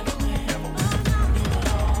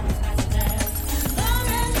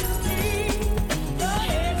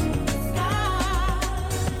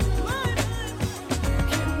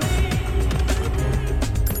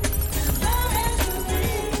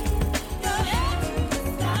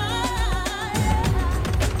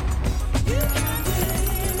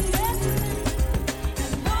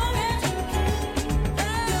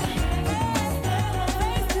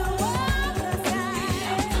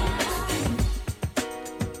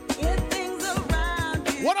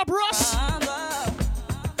 What up, Russ?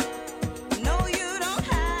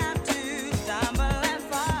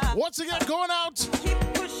 Once again, going out.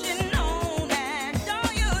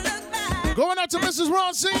 Going out to Mrs.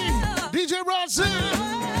 Ron C, DJ Ron C,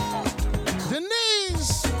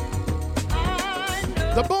 Denise,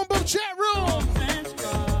 the Boom Boom chat room.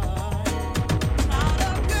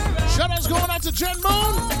 Shout-outs going out to Jen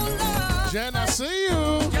Moon. Jen, I see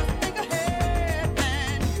you.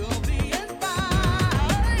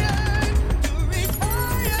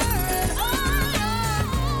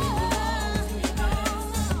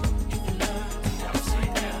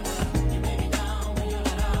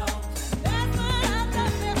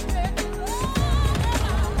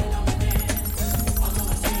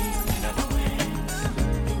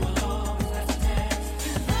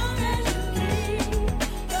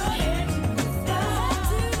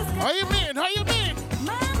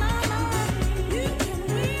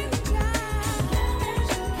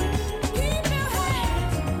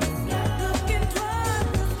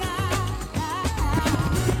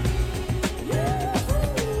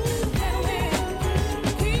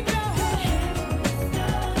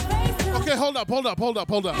 Okay, hold up.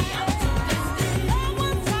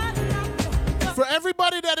 For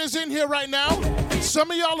everybody that is in here right now,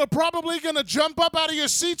 some of y'all are probably gonna jump up out of your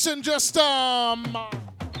seats and just Some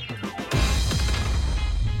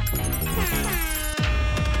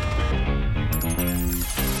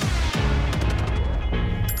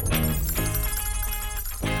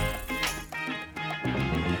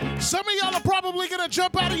of y'all are probably gonna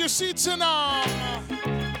jump out of your seats and all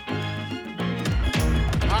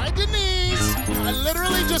right, Denise. I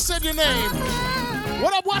literally just said your name.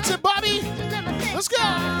 What up, Watson, Bobby? Let's go.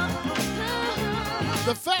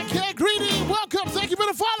 The Fat Cat Greedy, welcome. Thank you for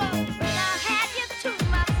the follow.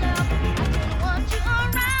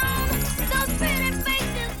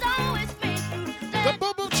 The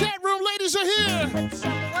Boom Boom chat room ladies are here.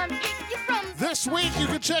 This week you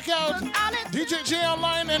can check out DJ J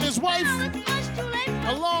Online and his wife,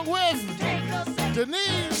 along with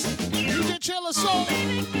Denise, DJ Chella Soul,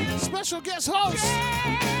 special guest host.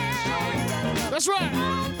 That's right.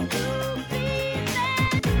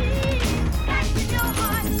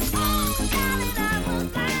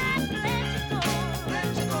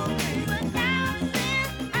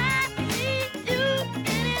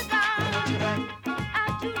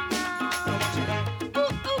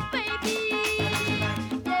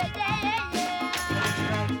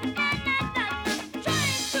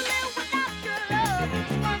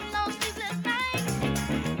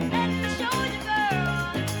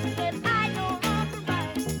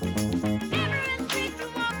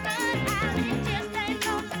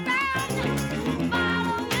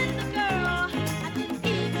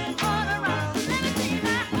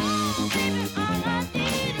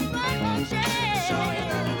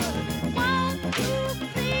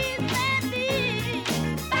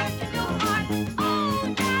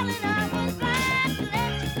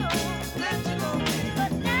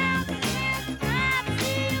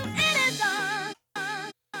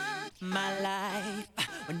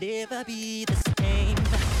 Never be the same.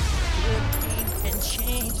 Good and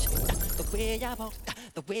change. The way I walk,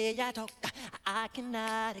 the way I talk, I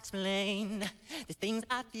cannot explain the things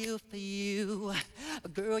I feel for you.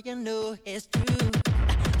 But girl, you know it's true.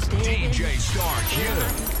 DJ Star Q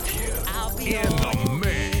in the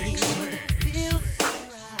mix. Feels so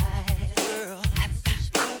right, girl.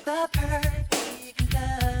 The perfect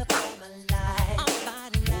love of my life. I'm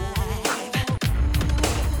finding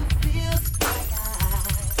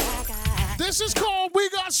This is called We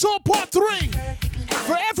Got Soul Part 3.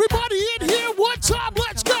 For everybody in here, one time,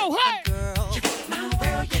 let's go. Hey!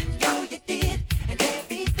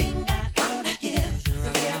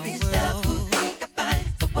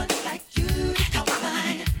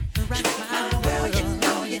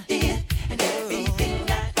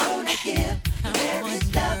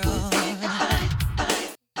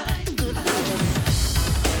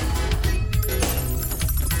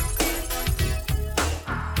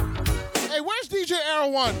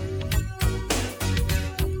 One.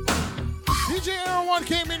 DJ Arrow One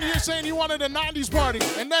came in here saying he wanted a 90s party,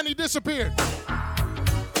 and then he disappeared.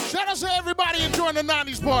 Shout out to everybody enjoying the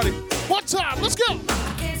 90s party. One time, let's go.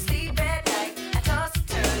 I can't sleep at night. I toss and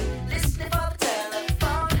turn, listening for the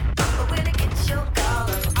telephone. But when I get your call,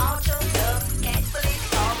 I'm all choked up. Can't believe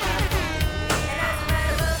it's all right. And as a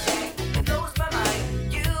matter of fact, it blows my mind.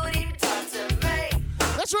 You would even talk to me.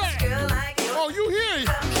 That's right. Oh, you here?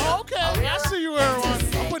 Oh, okay. I see you, Arrow One.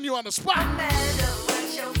 I'm putting you on the spot. No matter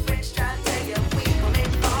what your friends try to tell you, we will make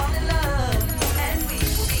fall in love. And we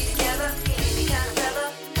will be together, any kind of weather.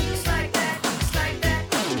 It's like that, it's like that.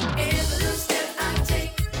 Every little step I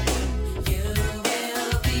take, you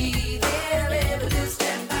will be there. Every little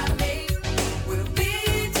step I make, we'll be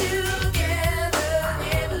together.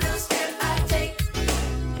 Every little step I take,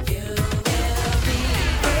 you will be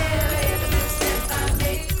there. Every little step I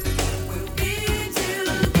make, we'll be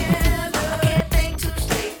together. I can't think too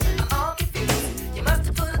straight, I'm all confused. You must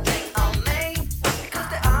have put a thing on me, because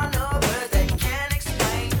there are no words that can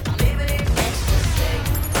explain. I'm living in ecstasy,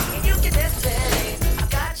 and you can just believe I've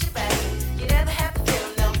got your back. You never have to feel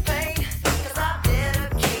no pain, because I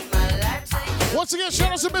dedicate my life to you. Once again,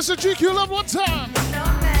 shout out to Mr. GQ Love one time. No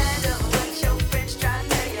matter what your friends try to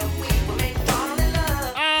tell you, we will make fall in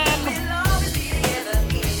love. We'll always be together,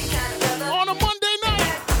 any kind of weather. On a Monday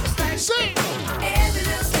night, sing. Every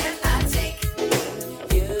little step I take,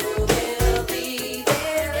 you will be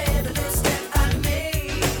there. Every little step I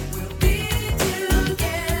make, we'll be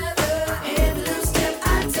together. Every little step I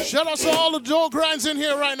take, Shout out to all the Joe Grinds in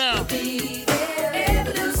here right now. be there.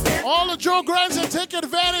 Every little step All the Joe Grinds that take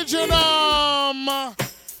advantage and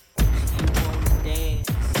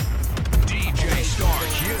DJ Star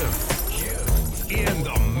Q in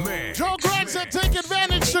the mix. Joe Grinds that take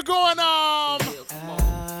advantage to go and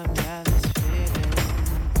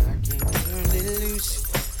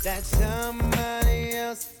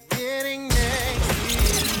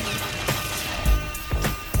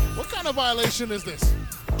kind of violation is this?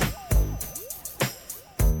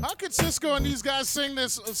 How could Cisco and these guys sing a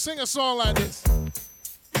song like this?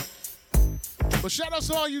 But shout out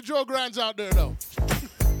to all you Joe Grands out there, though.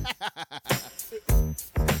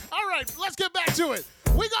 All right, let's get back to it.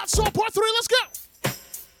 We got Soul Part 3. Let's go.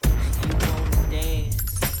 Dance.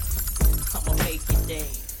 I'ma make you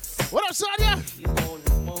dance. What up, Sonya? You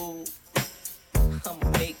wanna move? I'ma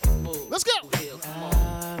make you move. Let's go.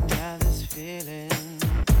 I've got this feeling,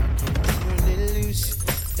 really loose,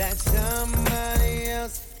 that somebody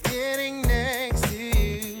else getting next to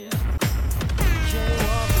you. Can't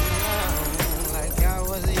walk around like I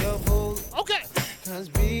was your fool. Okay. 'Cause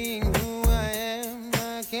being who I am,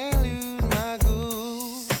 I can't lose my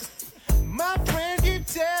cool. My friends keep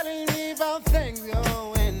telling me about things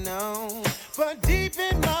going on, but deep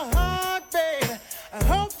in my heart, babe, I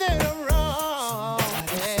hope that I'm wrong.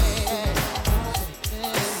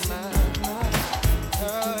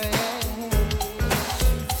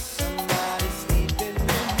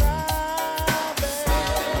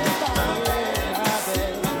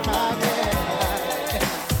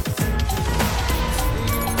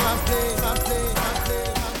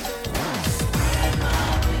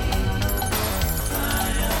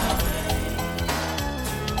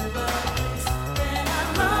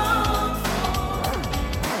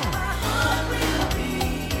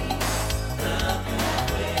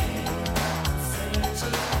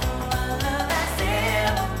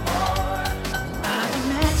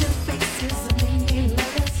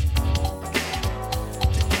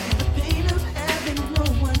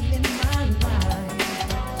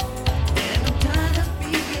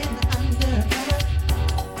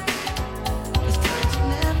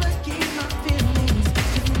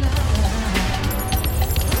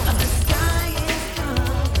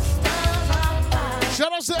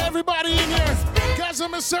 Shout out to everybody in here. Guys,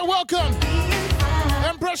 I'm Mr. Welcome.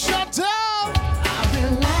 Empress Chantal.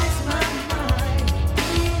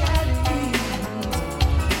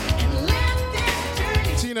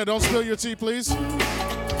 Tina, don't spill your tea, please.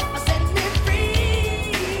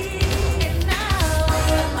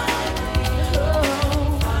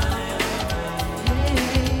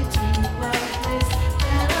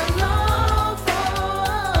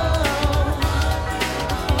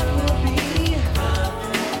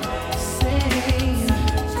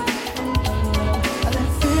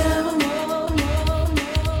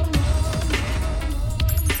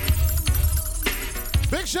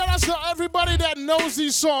 Big shout outs to everybody that knows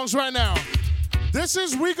these songs right now. This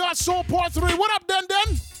is We Got Soul Part 3. What up, Den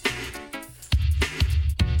Den?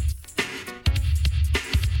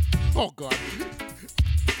 Oh, God.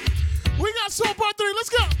 We got Soul Part 3. Let's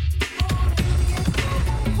go.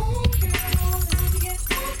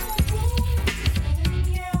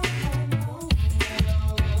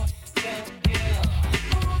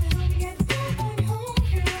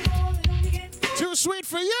 Too sweet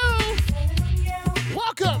for you.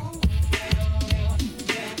 Welcome.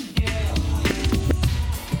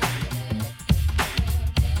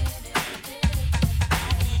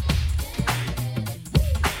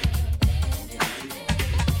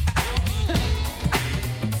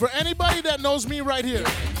 For anybody that knows me right here,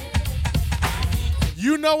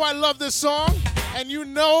 you know I love this song, and you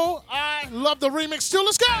know I love the remix too.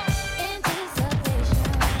 Let's go.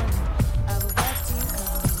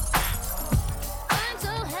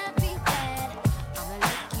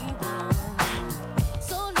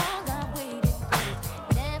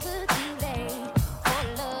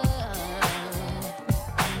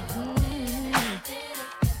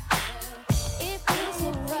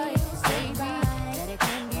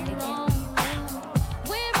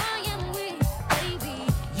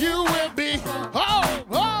 You will be. Oh,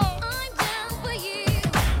 oh. I'm down for you,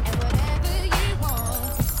 and whatever you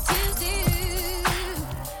want to do,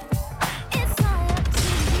 it's all up to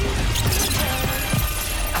you.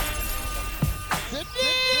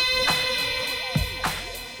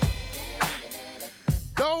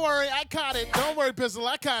 Don't worry, I caught it. Don't worry, Pizzle.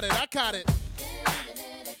 I caught it. I caught it.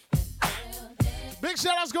 Big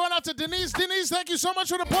shout outs going out to Denise. Denise, thank you so much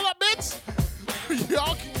for the pull up bits.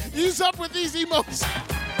 Y'all ease up with these emotes.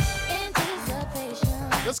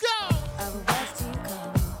 Let's go.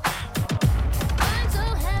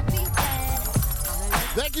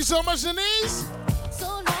 Thank you so much, Denise. So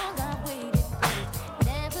long I waited, but it's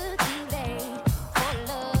never too late for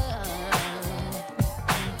love.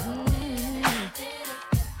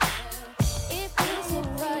 It feels so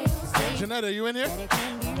right. Jeanette, are you in here?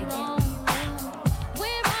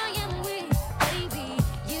 Where I am weak, baby,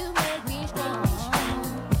 you make me strong.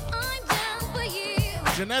 I'm down for you.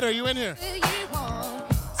 Jeanette, are you in here? You want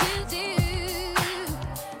to do.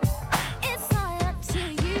 It's all up to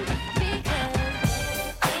you.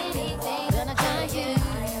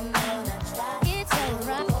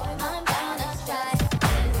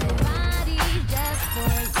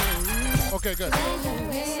 Okay, good.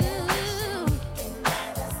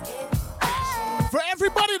 For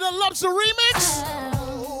everybody that loves the remix.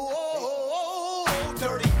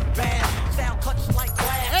 Dirty, bad, sound cuts like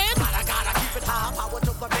glass. And I gotta keep it high, power to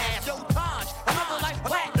the mass. Yo, Taj, another like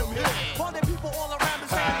platinum hit. For the people all around the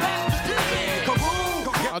same best.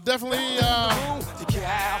 I'll definitely,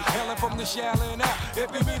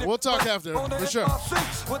 we'll talk after, for sure.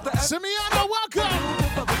 Simiano, welcome.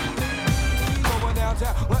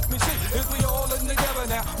 Let me see if we all in together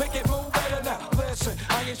now. Make it move better now. Listen,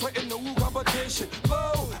 I ain't sweating no competition.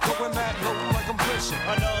 Low, going that low like I'm fishing.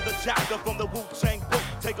 Another chapter from the Wu-Tang book.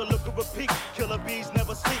 Take a look and repeat. Killer bees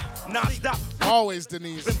never sleep. Non-stop. Always,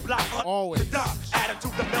 Denise. Always.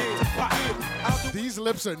 Attitude the melted pot. These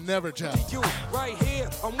lips are never chapped. Right here,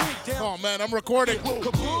 I'm weak down. Oh man, I'm recording. What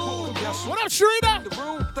up, Sharita? The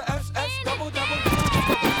room, the SS double.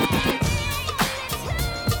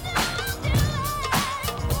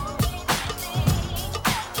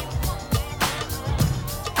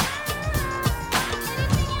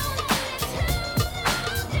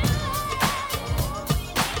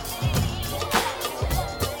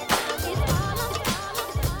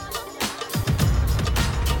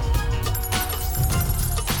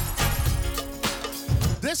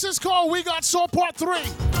 This is called We Got Soul Part 3.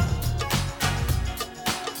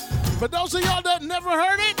 For those of y'all that never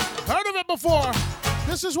heard of it before,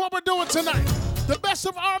 this is what we're doing tonight. The best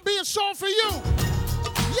of R&B and soul for you.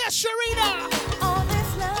 Yes, Sharita. All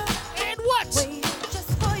this love and what? Wait,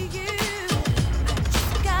 just for you. I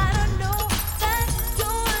just gotta know that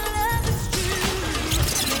your love is true.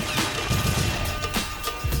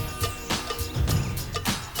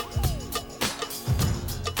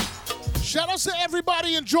 Shout out to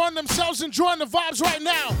everybody enjoying themselves, enjoying the vibes right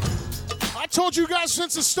now. I told you guys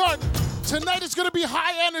since the start, tonight is going to be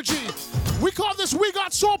high energy. We call this We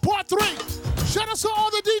Got Soul Part 3. Shout out to all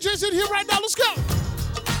the DJs in here right now. Let's go.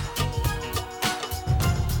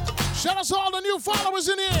 Shout out to all the new followers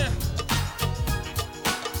in here.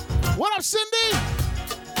 What up, Cindy?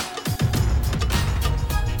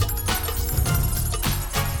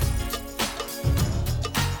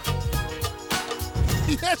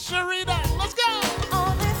 Yes, Sharita. Let's go.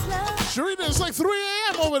 All this love Sharita, it's like 3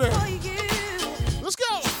 a.m. over there. for you. Let's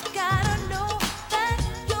go. Just gotta know that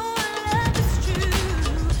your love is true.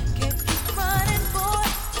 Can't keep running, boy,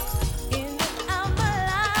 in and out my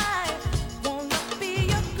life. Wanna be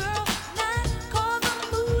your girl, not 'cause the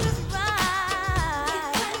mood is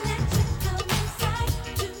right. If I let you come inside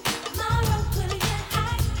tomorrow, will you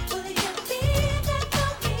hide? Will you be there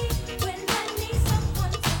for me when I need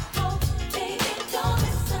someone to go? Baby, don't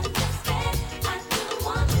misunderstand. I do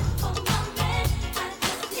want you for my man. I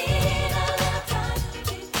just need a little time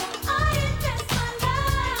before I invest my love.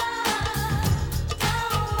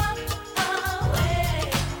 Don't walk away,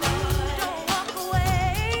 boy. Don't walk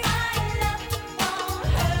away. My love won't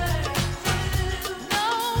hurt you. No,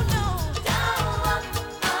 no. Don't walk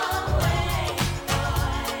away,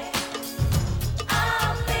 boy.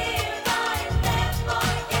 I'll be right there for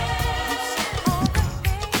you. All the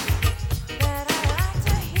things that I like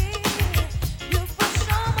to hear. You push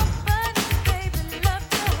on my buttons, baby. Love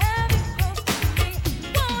to have you close to me.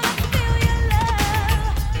 Wanna feel your love.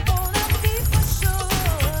 Wanna be for sure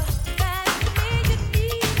that it's me you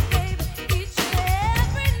need, baby. Each and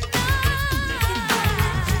every night.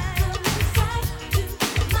 Come inside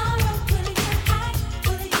tomorrow. Will you hide?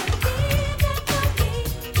 Will you be there for me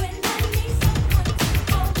when I need someone to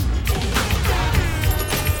hold? Baby, don't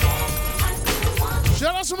misunderstand. I do want you.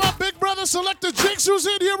 Shout out to my big brother, Selector Jinx, who's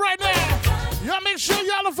in here right now. Y'all make sure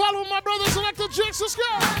y'all are following my brother, Selector Jinx. Let's go.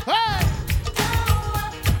 Hey.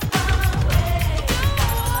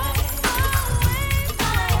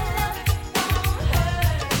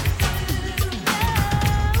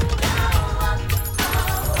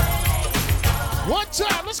 One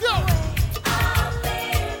time. Let's go.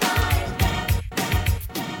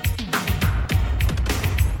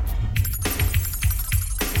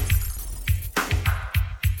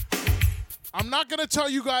 I'm not going to tell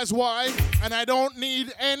you guys why, and I don't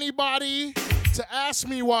need anybody to ask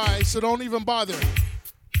me why, so don't even bother.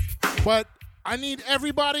 But I need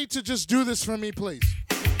everybody to just do this for me, please.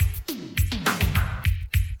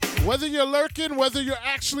 Whether you're lurking, whether you're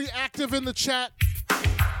actually active in the chat,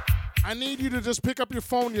 I need you to just pick up your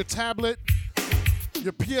phone, your tablet,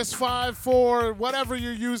 your PS5, 4, whatever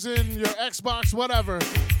you're using, your Xbox, whatever,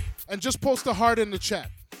 and just post a heart in the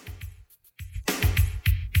chat.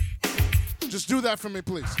 Just do that for me,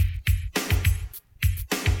 please.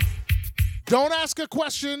 Don't ask a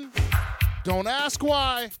question. Don't ask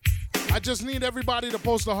why. I just need everybody to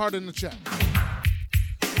post a heart in the chat.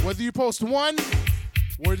 Whether you post 1,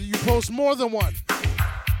 Where do you post more than one?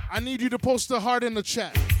 I need you to post a heart in the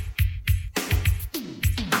chat.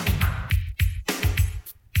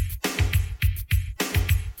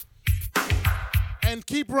 And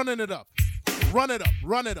keep running it up. Run it up,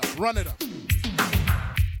 run it up, run it up.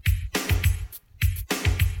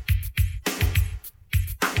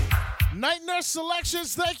 Night Nurse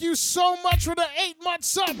Selections, thank you so much for the 8-month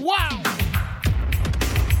sub. Wow.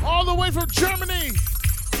 All the way from Germany.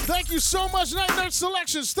 Thank you so much, Night Nurse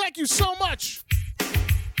Selections. Thank you so much.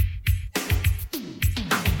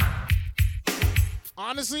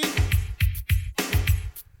 Honestly,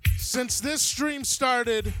 since this stream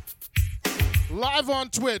started live on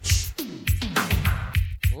Twitch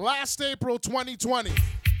last April 2020,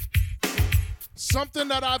 something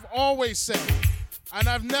that I've always said, and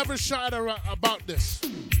I've never shied about this.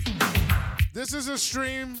 This is a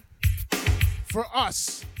stream for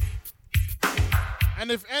us. And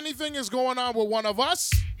if anything is going on with one of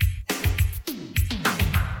us,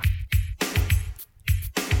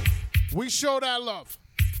 we show that love.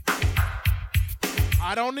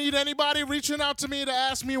 I don't need anybody reaching out to me to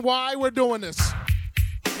ask me why we're doing this.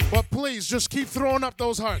 But please, just keep throwing up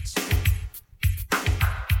those hearts.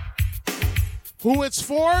 Who it's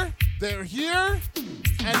for, they're here,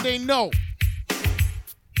 and they know.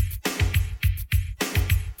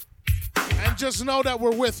 And just know that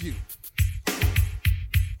we're with you.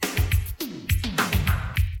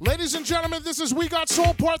 Ladies and gentlemen, this is We Got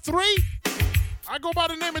Soul Part 3. I go by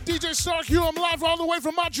the name of DJ Star Q. I'm live all the way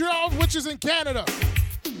from Montreal, which is in Canada.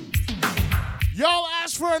 Y'all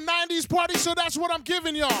asked for a 90s party, so that's what I'm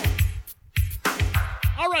giving y'all.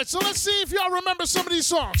 All right, so let's see if y'all remember some of these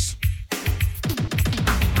songs.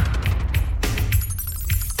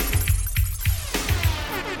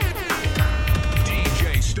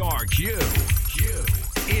 DJ Star Q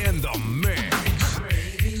in the mix.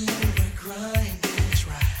 Baby, when we're grinding,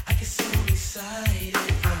 I get so excited.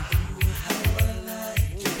 How I like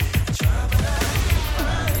you. I try, but I can't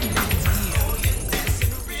find it. Oh, you're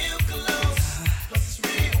dancing real close. Plus it's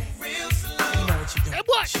real slow. You know what you're doing. And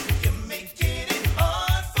what? You're making it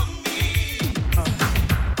hard for me.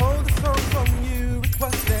 Hold the song from you.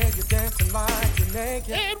 Requested you're dancing like you're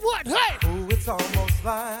naked. And what? Hey! Ooh, it's almost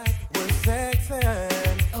like we're sexing.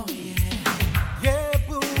 Oh, yeah. Yeah,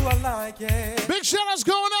 boo, I like it. Big shout-outs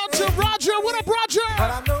going out to Roger. What up, Roger?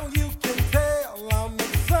 But I know you can tell I'm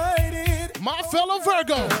excited. My fellow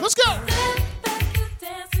Virgo. Let's go.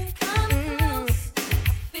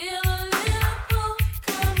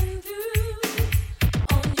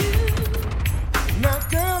 Now,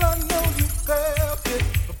 girl, I know you felt it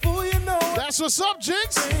before you know it. That's what's up,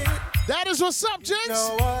 Jinx. That is what's up, Jinx.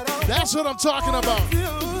 Know what I That's what I'm talking want about. you.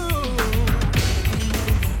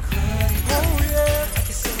 Oh,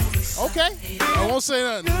 yeah. Okay. I won't say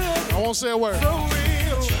nothing. I won't say a word. So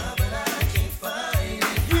real.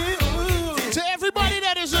 To everybody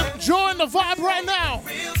that is enjoying the vibe right now,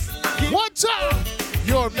 one time,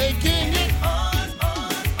 you're making it.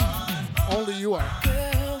 Only you are.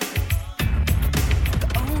 The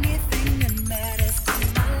only thing that matters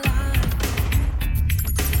in my life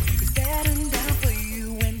is that I'm down for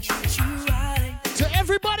you and treat you right. To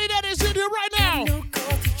everybody that is in here right now, No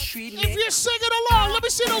call to treat if you're singing along, let me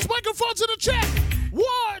see those microphones in the chat. 1,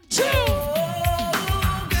 2.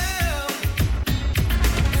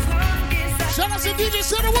 Shout out to DJ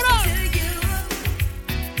Center. What up?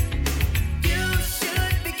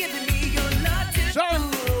 Shout out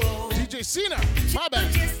DJ Cena. My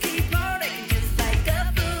bad.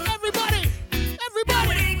 Everybody.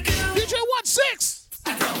 DJ 1-6.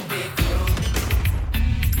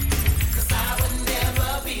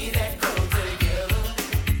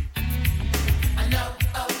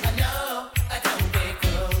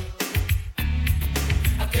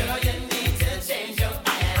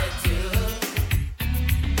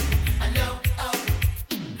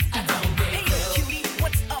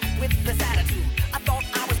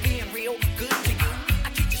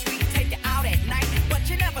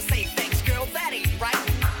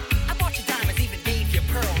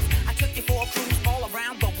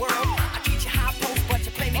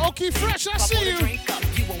 Okay, Fresh, I see you.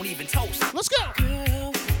 Let's go.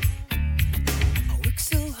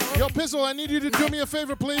 Yo, Pizzle, I need you to do me a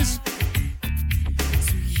favor, please.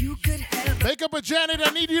 Makeup with Janet,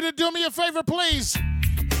 I need you to do me a favor, please.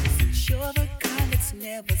 You're the kind that's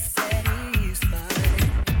never satisfied.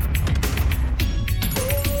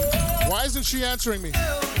 Why isn't she answering me?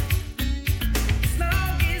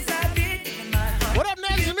 What up,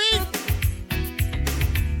 Nancy?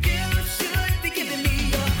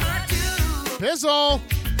 Pizzle.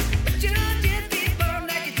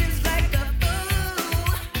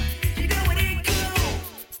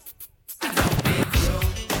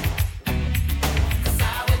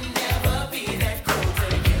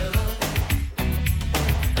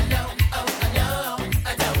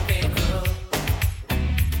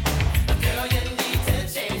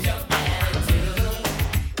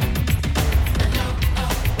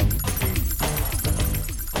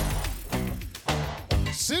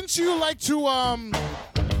 Wouldn't you like to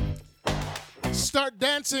start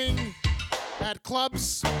dancing at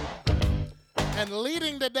clubs and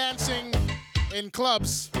leading the dancing in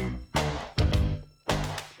clubs?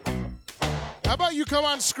 How about you come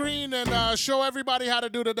on screen and show everybody how to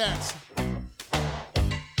do the dance?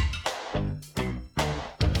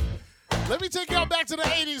 Let me take y'all back to the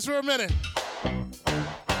 80s for a minute.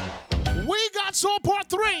 We Got Soul Part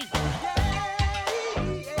 3.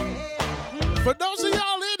 For those of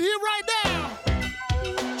y'all in here right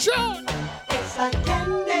now, sure. It's like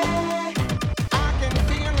candy. I can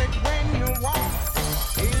feel it when you walk,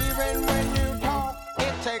 even when you talk.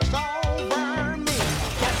 It takes over me.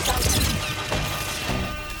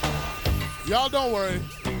 Y'all don't worry.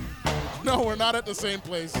 No, we're not at the same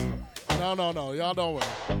place. No. Y'all don't worry.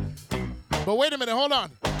 But wait a minute, hold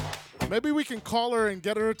on. Maybe we can call her and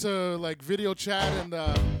get her to like video chat and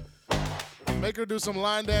make her do some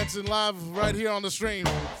line dancing live right here on the stream.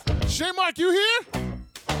 Shay Mark, you here?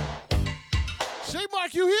 Shay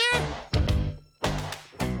Mark, you here?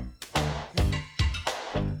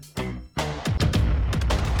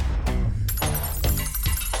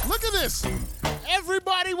 Look at this.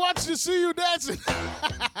 Everybody wants to see you dancing.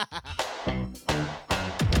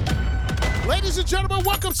 Ladies and gentlemen,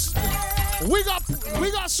 welcome. We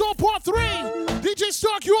got Soul Part 3. DJ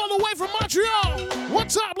Stark, you all the way from Montreal.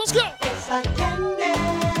 What's up? Let's go. It's like candy.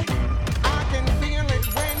 I can feel it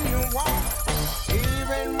when you walk,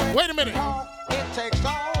 even when Wait a minute. you talk. It takes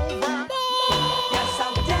over. Yes,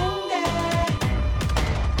 I'm candy.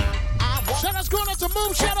 Shout-outs going out to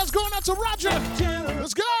Moon. Shout-outs going out to Roger.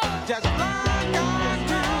 Let's go. Just like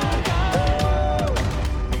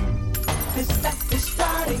This stuff is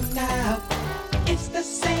starting now. It's the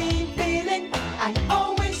same feeling I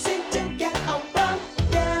always seem to get around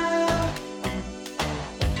you.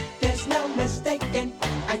 There's no mistaking,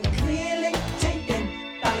 I'm clearly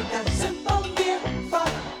taken by the simple mere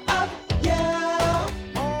thought of you.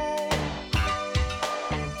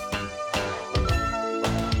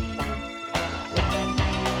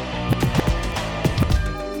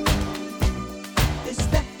 This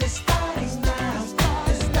stuff is starting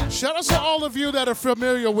now. Shout out to all of you that are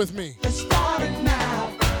familiar with me.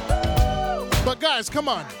 But guys, come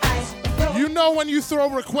on. You know when you throw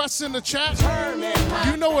requests in the chat,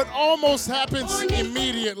 you know it almost happens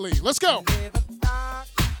immediately. Let's go.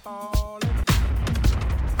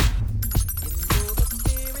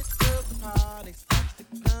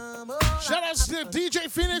 Shout out to DJ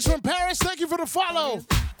Phoenix from Paris. Thank you for the follow.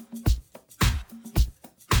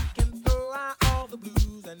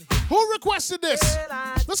 Who requested this?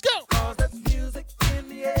 Let's go.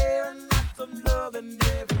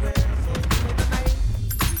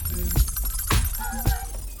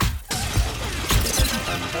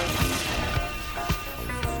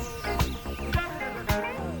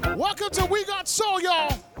 Welcome to We Got Soul,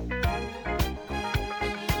 y'all.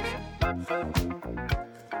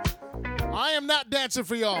 I am not dancing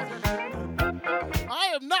for y'all.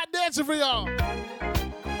 I am not dancing for y'all.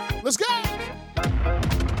 Let's go.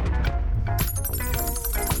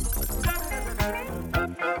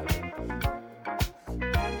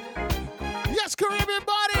 Yes, Caribbean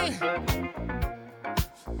body.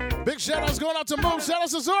 Big shout outs going out to Moves. Shout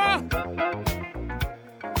outs to Zora.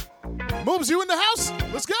 Moves, you in the house?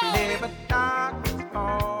 Let's go.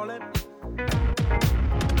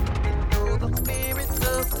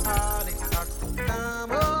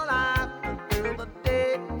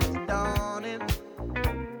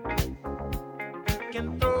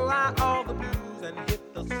 All the blues and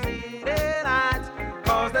hit the city lights.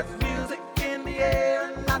 Cause there's music in the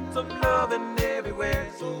air and lots of loving everywhere.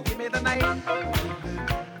 So give me the night.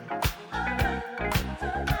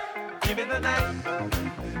 Give me the night.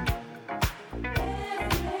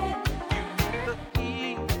 The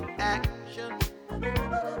key action.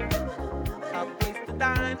 A place to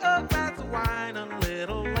dine, a glass of wine, a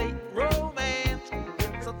little late romance.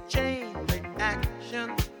 It's a chain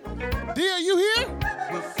reaction. D, are you here?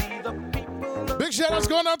 Big shout outs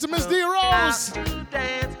going out to Miss D Rose.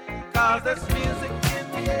 Cause there's music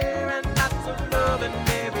in the air and lots of loving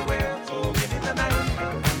everywhere. So give me the night.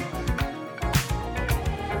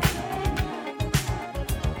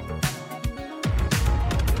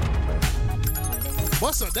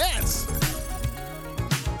 What's a dance?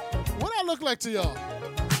 What I look like to y'all?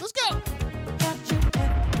 Let's go.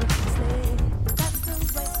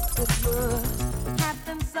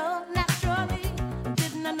 Happened so naturally.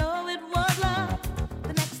 Didn't I know it was love?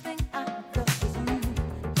 The next thing I felt was you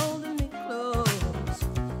holding me close.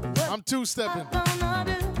 I'm two-stepping. I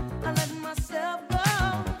let myself go.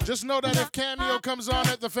 Just know that if Cameo comes on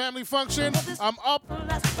at the family function, I'm up.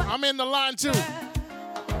 I'm in the line too.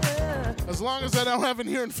 As long as I don't have an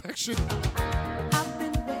ear infection.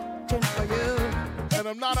 And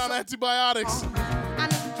I'm not on antibiotics. I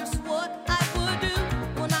knew just what I would do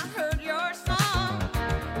when I heard your song.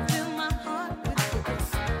 Fill my heart with yours.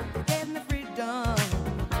 Gave me freedom.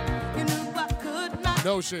 You knew I could not.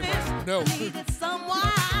 No, Shayla. No. Needed someone.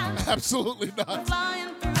 Absolutely not.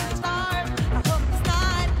 Flying through the stars. I hope this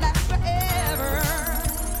night lasts forever.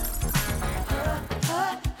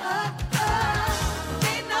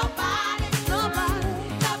 Ain't nobody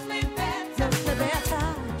loves me better.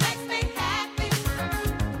 Makes me happy.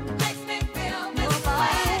 Makes me feel this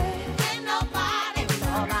way. Ain't nobody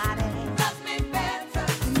loves me better.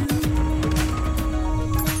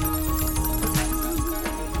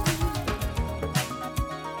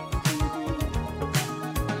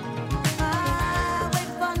 I wait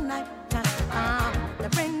for nighttime to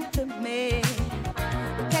bring to me.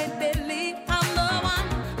 Can't believe I'm the one.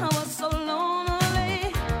 I was so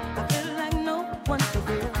lonely. I feel like no one's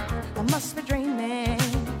real. I must be dreaming.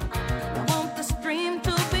 I want this dream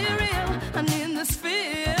to be real. I need this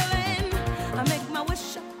feeling. I make my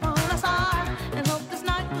wish upon a star and hope this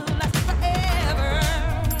night will last forever.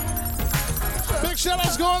 Big shout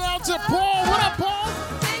outs going out to Paul. What up, Paul?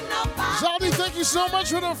 Zaldi, thank you so much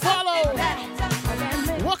for the follow.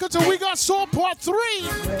 Welcome to We Got Soul Part 3.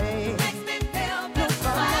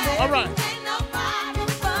 All right.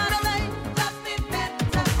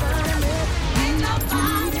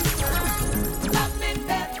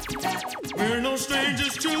 We're no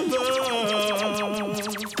strangers to love.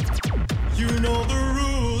 You know the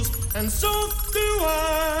rules, and so do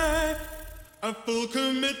I. A full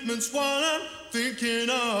commitment's what I'm thinking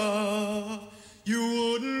of. You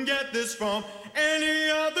wouldn't get this from any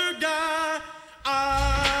other guy.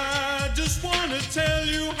 I just wanna tell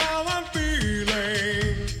you how I'm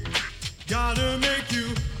feeling. Gotta make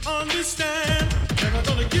you understand. Never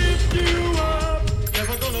gonna give you up.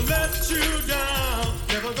 Never gonna let you down.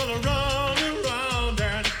 Never gonna run around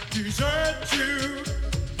and desert you.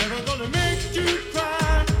 Never gonna make you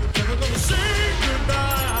cry. Never gonna say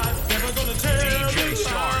goodbye. Never gonna tell you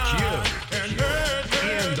Star Q and hurt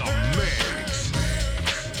in the mix.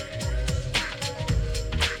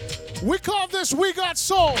 We call this We Got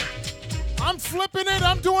Soul. I'm flipping it.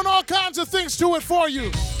 I'm doing all kinds of things to it for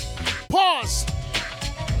you. Pause.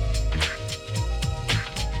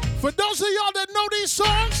 For those of y'all that know these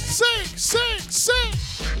songs, sing, sing, sing.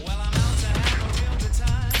 Well, I'm out to have a real good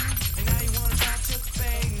time, and now you wanna try to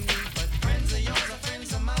play me, but friends of yours are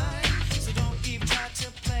friends of mine, so don't even try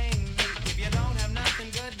to play me. If you don't have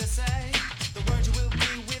nothing good to say, the words you will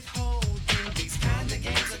be withholding. These kind of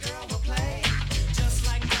games a girl will play, just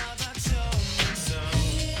like Mother told me. So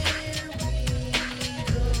here we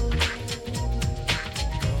go,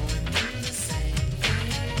 going through the same thing.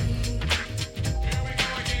 Here we go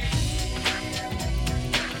again.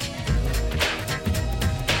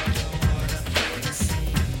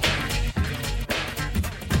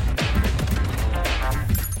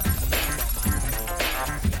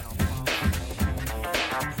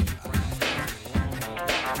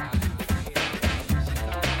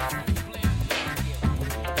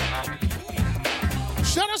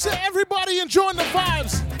 Shout out to everybody enjoying the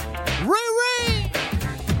vibes. Ray.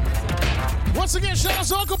 Once again, shout out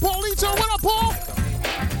to Uncle Paulito. What up, Paul?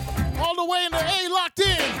 All the way in the A, locked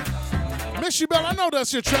in. Miss you, Bell. I know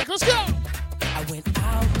that's your track. Let's go. I went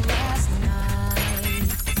out last night.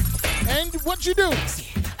 And what'd you do?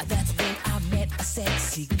 That's when I met a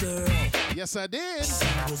sexy girl. Yes, I did. She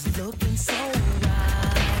was looking so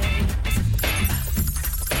right.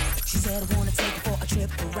 She said, I want to take her for a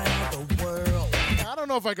trip around the world. I don't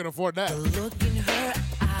know if I can afford that. The look in her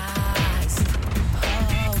eyes.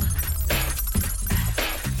 Oh.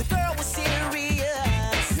 The girl was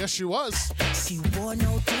serious. Yes, she was. She wore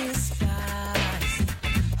no disguise.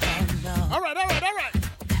 Oh, no. All right.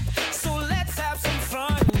 So let's have some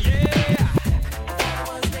fun, yeah. I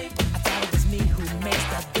thought it was me who makes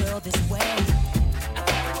that girl this way. I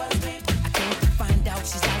came to find out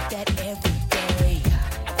she's like that every day.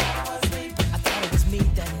 I thought it was me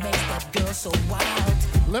that makes that girl so wild.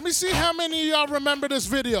 Let me see how many of y'all remember this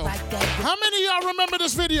video. How many of y'all remember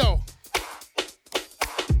this video?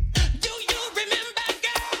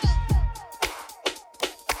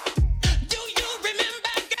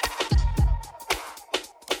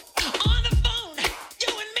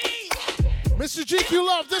 Mr. GQ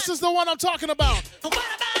Love, this is the one I'm talking about.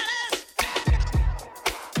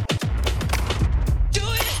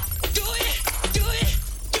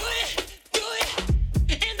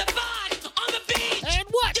 And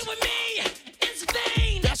what?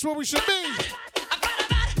 That's where we should be.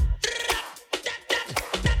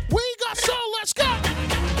 We got soul, let's go.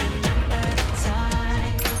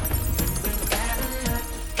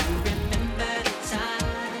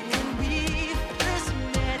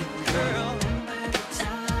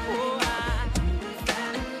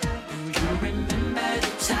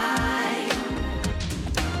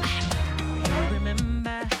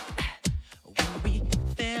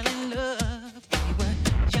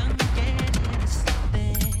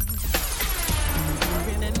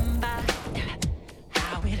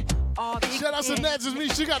 versus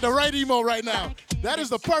me, she got the right emo right now. That is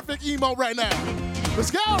the perfect emo right now.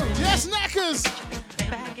 Let's go. Yes, Knackers.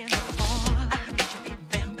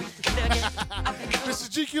 This is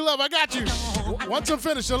GQ Love. I got you. Once I'm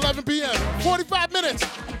finished, 11 p.m. 45 minutes.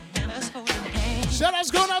 Shout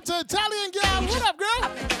outs going out to Italian gal. What up, girl?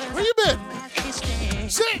 Where you been?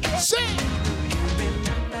 Sing.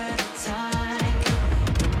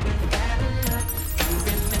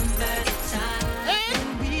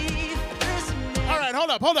 All right,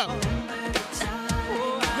 hold up.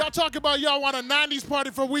 Y'all talk about y'all want a 90s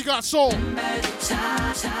party for We Got Soul. Y'all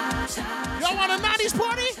want a 90s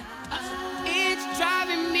party? It's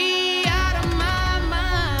driving me out of my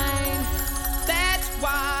mind. That's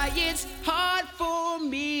why it's hard for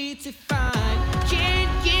me to find.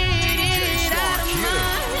 Can't get it out of my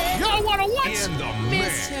head. Y'all want to what?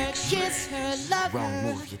 Miss her, kiss her, love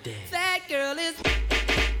her. That girl is...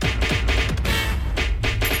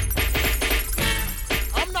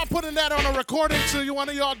 I'm not putting that on a recording so one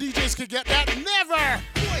of y'all DJs could get that. Never!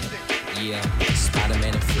 Yeah,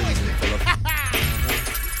 Spider-Man and Freezing full of...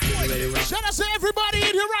 Shout out to everybody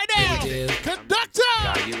in here right now. Conductor!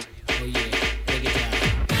 Oh yeah, take it down.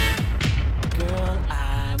 Girl,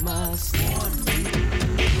 I must warn you.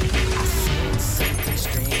 I feel something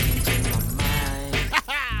strange in my mind.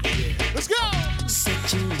 Let's go!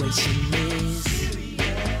 Situation is,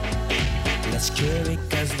 let's cure it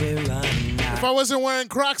 'cause we're running out. If I wasn't wearing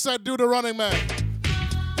Crocs, I'd do the Running Man.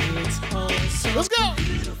 Let's go!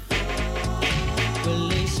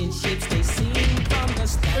 Relationships, they seem from the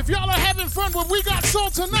start. If y'all are having fun with We Got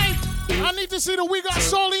Soul tonight, I need to see the We Got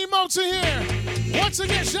Soul emotes in here. Once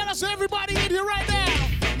again, shout out to everybody in here right now.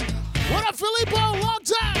 What up, Filippo? Long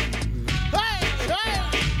time. Hey,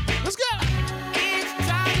 let's go. It's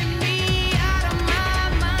driving me out of my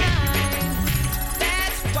mind.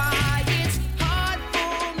 That's why it's hard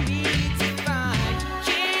for me to find.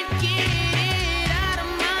 Can't get it out of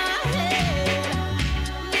my head.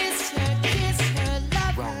 Miss her, kiss her,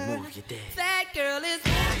 love her. That girl is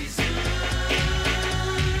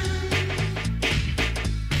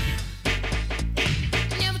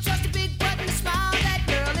never trust a big button to smile. That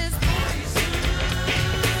girl is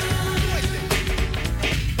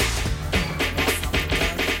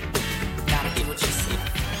Gotta get what you see.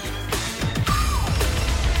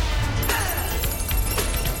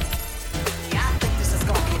 Yeah, I think this is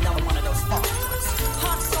gonna be another one of those fun ones.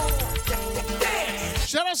 Hot soul.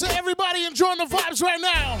 Shout out to everybody enjoying the vibes right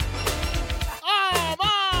now.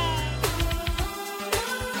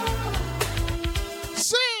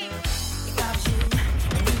 Sing. If I was you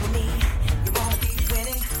and you were me, you wanna be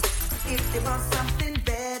winning. If you want something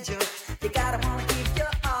better, you gotta wanna give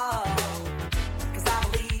your all. 'Cause I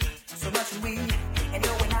believe so much in we, and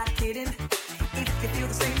no, we're not kidding. If you feel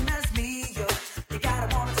the same as me, you gotta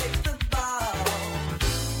wanna take the ball.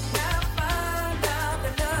 Now find out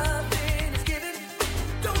that nothing is given.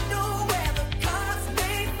 Don't know where the cards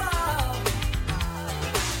may fall.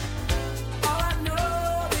 All I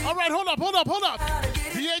know. All right, hold up.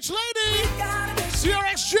 DH Lady.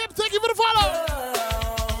 CRX Drip, thank you for the follow.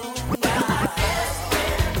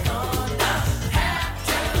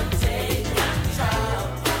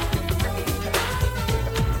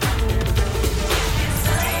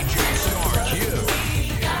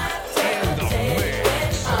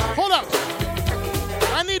 Hold up.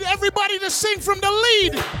 I need everybody to sing from the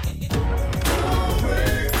lead.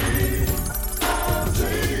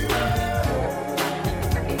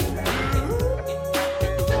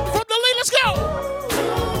 From the lead, let's go.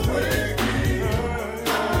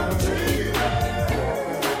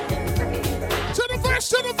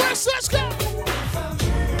 To the verse, let's go.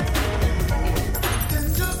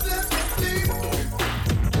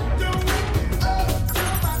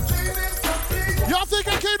 Y'all think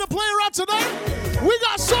I came to play around tonight? We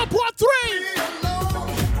got Soul Part 3.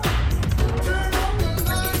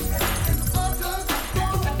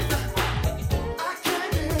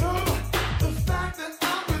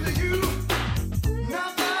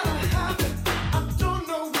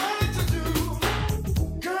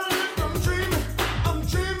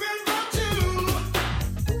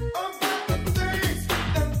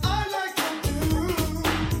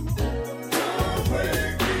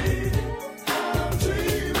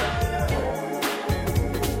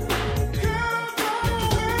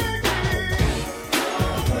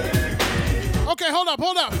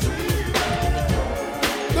 Hold up. The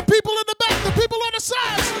people in the back, the people on the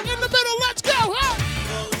sides, in the middle, let's go, huh?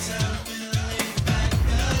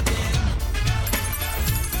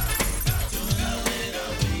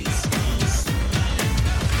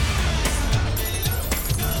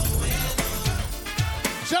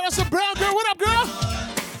 Shout out to Brown Girl, what up, girl?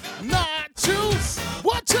 Not too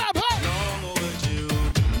What's up, huh?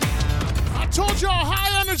 I told y'all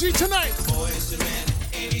high energy tonight.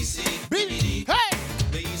 Beat. Hey!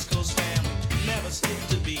 The East Coast family never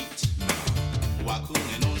skipped a beat. While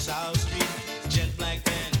cooling on South Street, jet black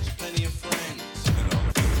band, plenty of friends. And all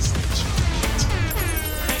the friends that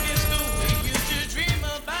back in school, we used to dream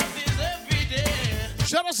about this every day.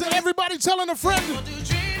 Shout out to everybody telling a friend.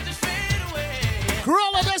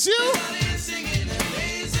 Corolla, that's you?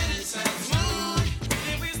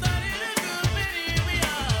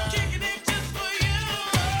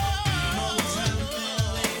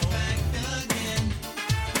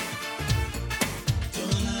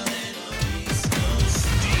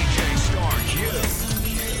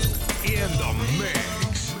 In the mix.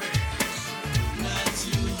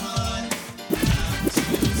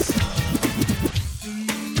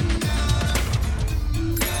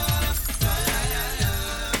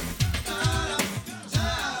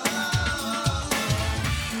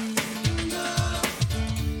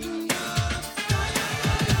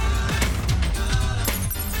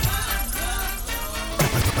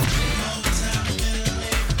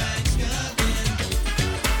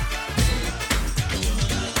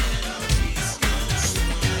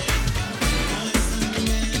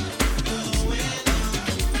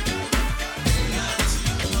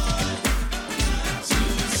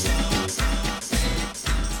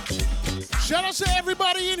 Shout out to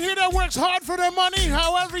everybody in here that works hard for their money,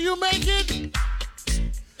 however you make it.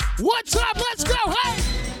 What's up? Let's go. Hey!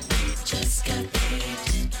 Just got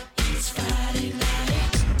paid. It's Friday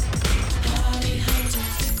night. Party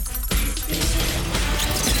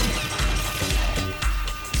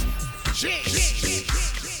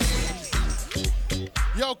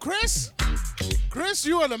Yo, Chris,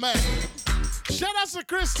 you are the man. Shout out to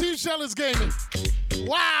Chris, Team Shellers Gaming.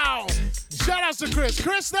 Wow. Shout out to Chris.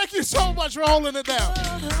 Chris, thank you so much for holding it down.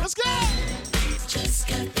 Let's go. Just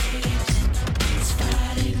got paid. It's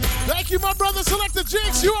Friday night. Thank you, my brother, Selector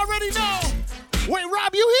Jinx. You already know. Wait,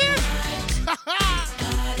 Rob, you here?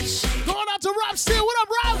 Going out to Rob Steele. What up,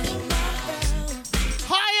 Rob?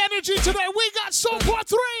 High energy today. We got Soul Part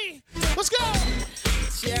 3. Let's go.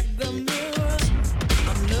 Check the mirror.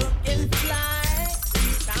 I'm looking fly.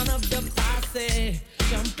 Sound of the posse.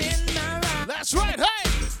 Jump in my ride. That's right. Hey.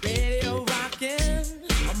 Radio rocking.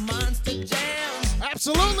 A monster jam.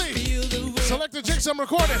 Absolutely. Selector Jinx, I'm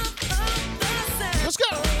recording. Let's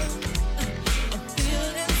go.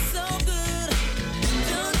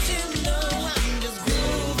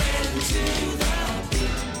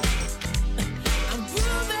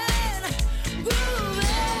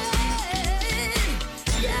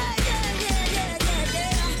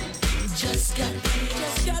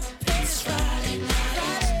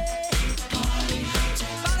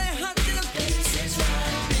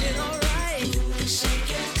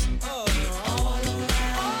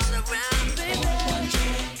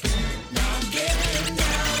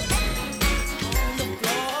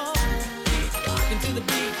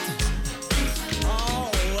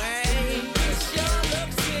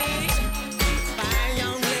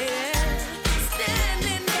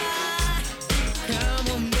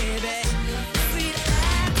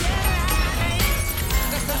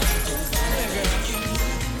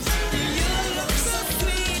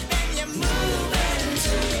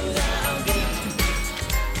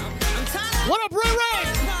 What up, Ray Ray?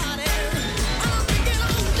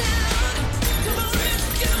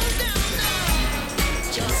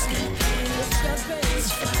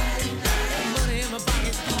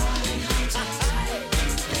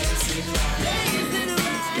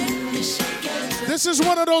 This is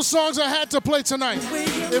one of those songs I had to play tonight.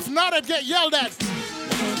 If not, I'd get yelled at.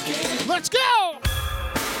 Let's go!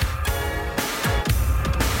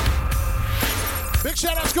 Big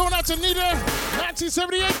shout outs going out to Nita,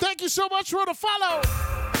 1978. Thank you so much for the follow.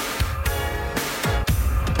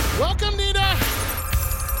 Welcome, Nita.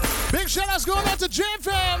 Big shout outs going out to Jam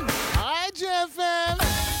Fam. Hi, Jam Fam.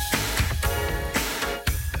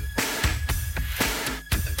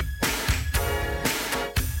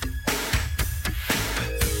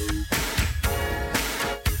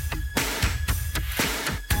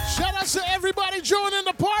 Shout outs to everybody joining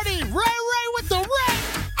the party. Ray Ray with the Ray.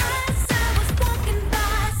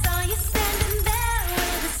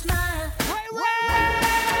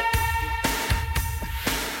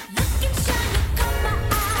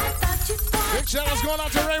 Big shout outs going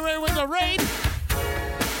out to Ray Ray with the raid.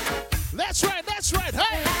 That's right,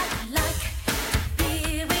 hey!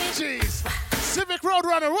 Jeez. Civic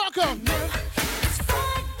Roadrunner, welcome!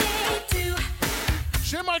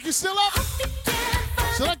 Shimmark, you still up?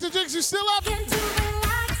 Selector Jinx, you still up?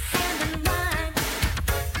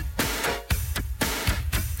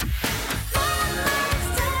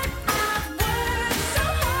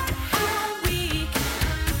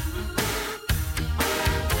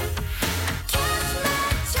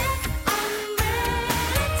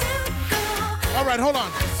 right, hold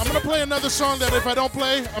on. I'm gonna play another song that if I don't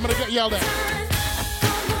play, I'm gonna get yelled at.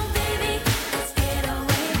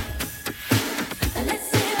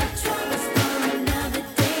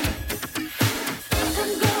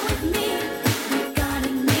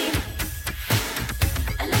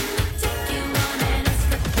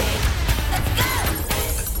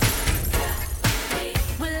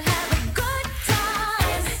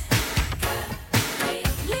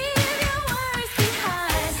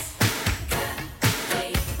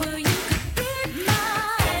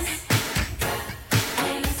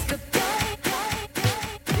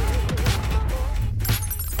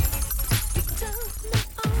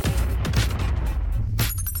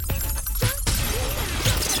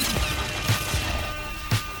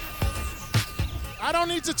 I don't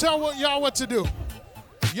need to tell y'all what to do.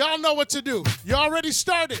 Y'all know what to do. You already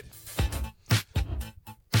started.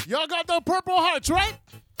 Y'all got the purple hearts, right?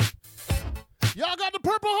 Y'all got the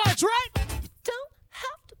purple hearts, right? Don't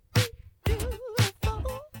have to be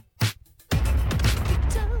beautiful. You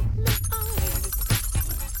turn me on.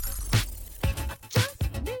 I just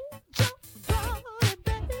need your body,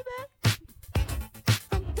 baby.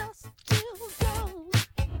 From dusk till dawn.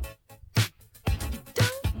 You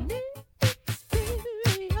don't need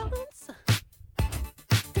experience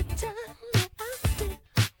to tell me I did.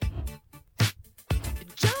 You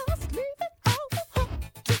just leave it all up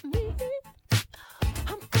to me.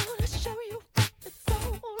 I'm gonna show you what it's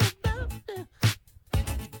all about. You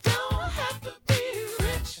don't have to be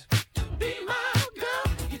rich to be my girl.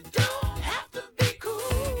 You don't have to be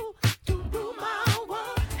cool to rule my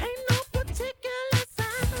world. Ain't no particular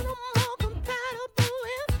sign I'm more compatible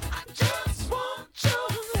with. I just want your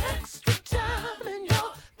extra time and your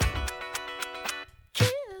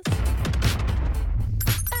kiss.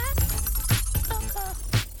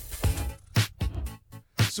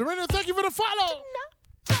 Serena, thank you for the follow.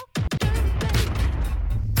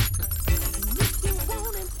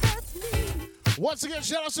 Once again,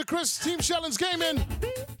 shout out to Chris, Team Shellens Gaming.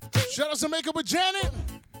 Shout out to Makeup with Janet.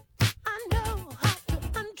 I know how to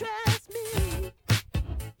undress me.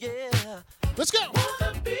 Yeah. Let's go.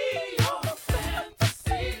 Wanna be your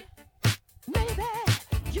fantasy. Maybe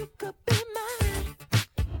you could be mine.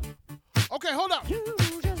 Okay, hold up. You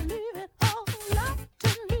just leave it all up to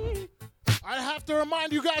me. I have to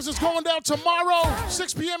remind you guys it's going down tomorrow,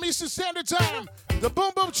 6 p.m. Eastern Standard Time. The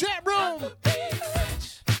Boom Boom Chat Room.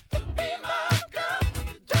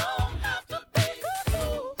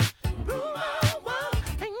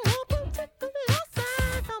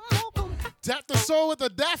 Tap the soul with the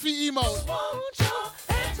Daffy emote.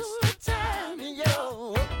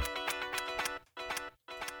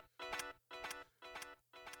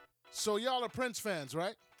 So y'all are Prince fans,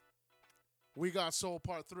 right? We Got Soul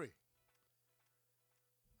Part 3.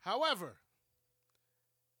 However,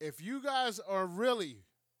 if you guys are really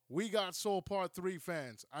We Got Soul Part 3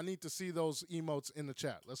 fans, I need to see those emotes in the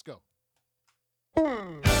chat. Let's go.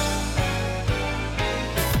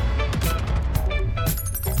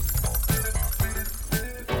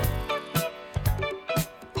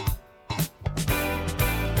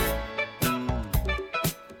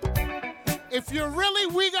 If you're really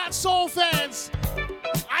We Got Soul fans,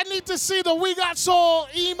 I need to see the We Got Soul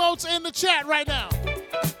emotes in the chat right now.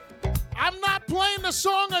 I'm not playing the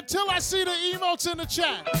song until I see the emotes in the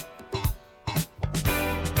chat.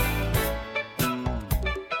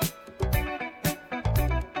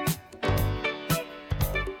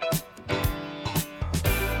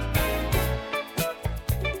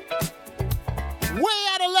 Way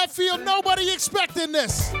out of left field, nobody expecting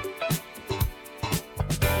this.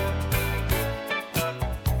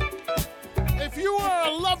 If you are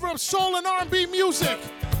a lover of soul and R&B music,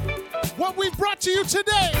 what we've brought to you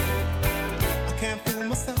today. I can't fool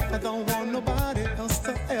myself, I don't want nobody else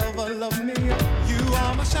to ever love me. You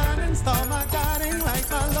are my shining star, my guiding light,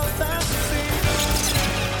 my love fantasy.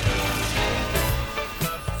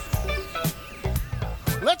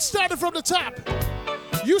 Let's start it from the top.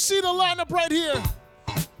 You see the lineup right here.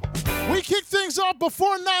 We kick things off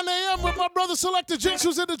before 9 a.m. with my brother Selector Jinx,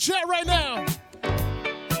 who's in the chat right now.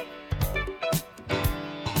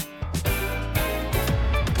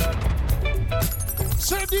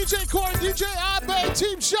 Sir DJ Corey, DJ Abe,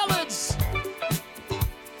 Team Shellens.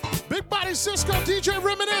 Big Body Cisco, DJ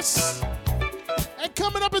Reminisce. And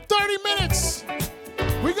coming up in 30 minutes,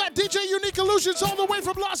 we got DJ Unique Illusions all the way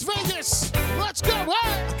from Las Vegas. Let's go,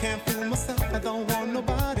 hey! I can't fool myself, I don't want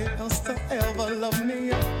nobody else to ever love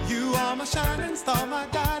me. You are my shining star, my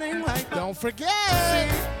guiding light. Don't forget,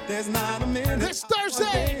 there's not a minute this Thursday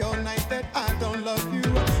or day or night that I don't love you.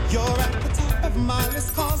 You're at the top of have my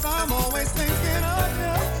list, cause I'm always thinking of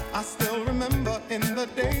you. I still remember in the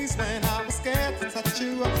days when I was scared to touch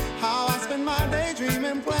you, how I spent my day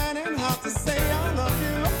dreaming, planning how to say I love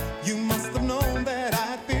you. You must have known that I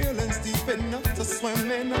had feelings deep enough to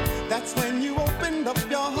swim in. That's when you opened up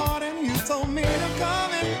your heart and you told me to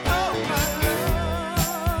come in. Oh my love,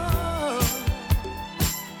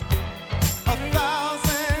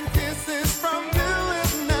 1,000 kisses from you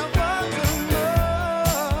is never too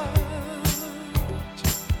much.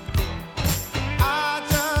 I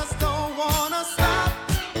just don't wanna stop.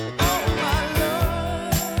 Oh my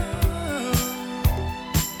love,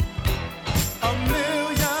 a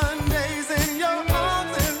million days in your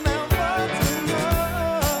arms is never too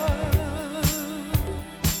much.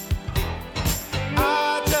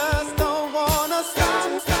 I just don't wanna stop.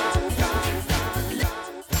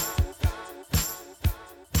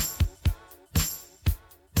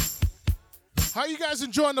 How you guys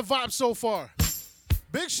enjoying the vibe so far?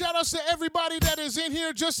 Big shout outs to everybody that is in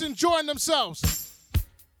here just enjoying themselves.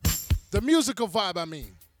 The musical vibe, I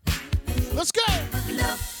mean. Let's go.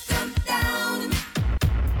 Come down.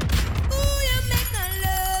 Ooh, you make my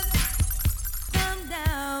love come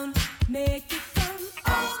down. Make it come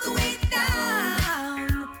all the way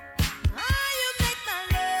down. Ah, you make my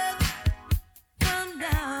love come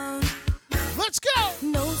down. Let's go.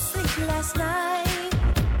 No sleep last night.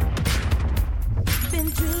 Been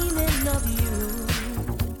dreaming of you.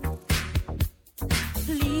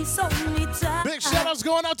 Please hold me tight. Big shout outs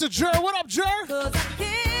going out to Jer. What up, Jer? Cause I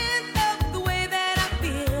can't love the way that I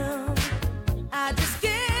feel. I just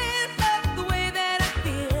can't love the way that I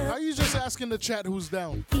feel. How you just asking the chat who's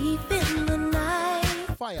down? Deep in the night,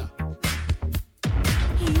 Fire.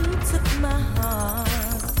 you took my heart.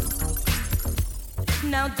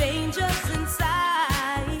 Now danger's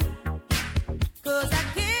inside. Cause I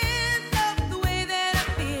can't love the way that I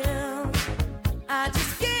feel. I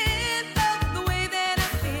just can't love the way that I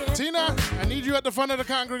feel. Tina, I need you at the front of the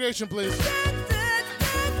congregation, please.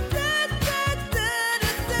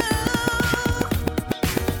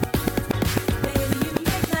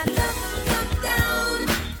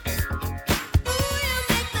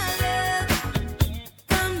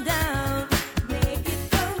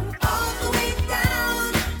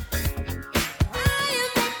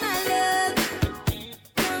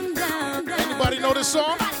 Anybody know this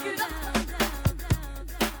song?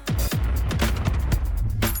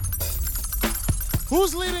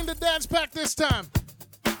 Who's leading the dance pack this time?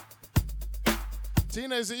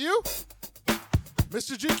 Tina, is it you?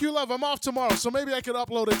 Mr. GQ Love, I'm off tomorrow, so maybe I could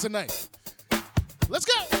upload it tonight. Let's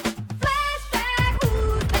go! Flashback,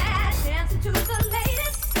 who's that? Dancing to the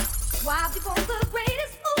latest. Wild before the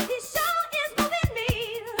greatest. Ooh, his show is moving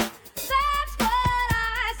me. That's what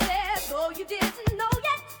I said, though you didn't know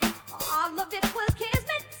yet. All of it was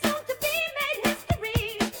kismet, soon to be made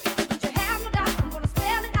history. But you have no doubt, I'm gonna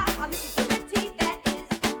spell it out. I'll listen to the T that is.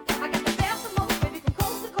 I got the best of most, baby, from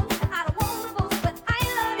coast to coast. I don't wanna boast, but I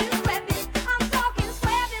love you, square biz. I'm talking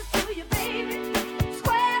square biz to you, baby.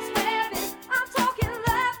 Square biz. I'm talking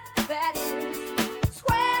love, that is.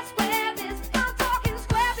 Square biz. I'm talking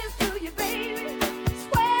square biz to you, baby.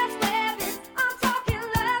 Square biz. I'm talking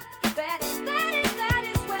love, that is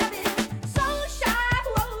square biz. So shy,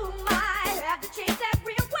 whoa, my, have to change that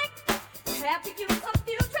real quick. Have to use a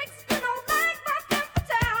few tricks, you know, like my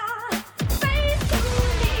temperature. Face to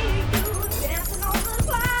me, you dancing on the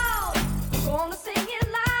cloud. Gonna sing it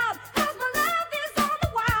loud, 'cause my love is on the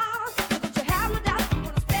wild. But you have no doubt, I'm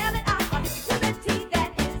gonna spell it out. I'll listen to the T that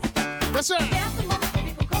is. Yes, sir. Dance the most,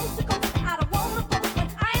 baby, from coast to coast. I don't wanna boast, but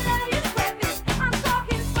I love you, square biz. I'm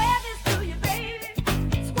talking square biz to you, baby.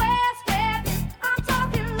 Square biz. I'm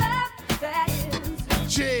talking love, that is.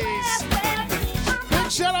 Jeez. Square biz. Big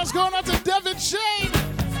shout outs going out to Devin Shane.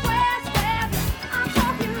 I'm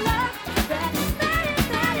talking love, that is.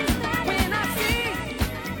 When I see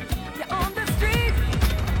you on the street,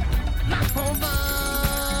 my whole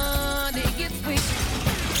body gets weak.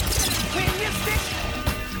 When you stick,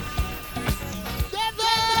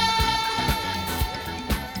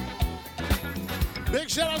 Big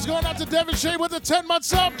shout outs going out to Devin Shea with the 10-month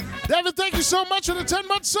sub. Devin, thank you so much for the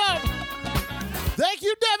 10-month sub. Thank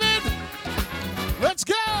you, Devin. Let's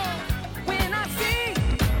go. when I see you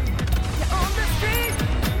on the street,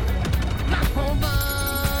 my whole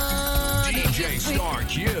body DJ gets weak. Star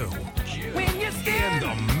Q. When you stand In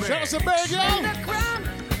the mix. Shout out to Barry in Yo. the crowd,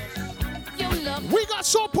 your love We got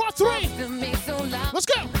Soul Part 3. to me so loud. Let's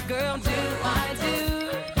go. Girl, do I do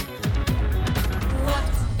what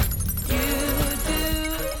you do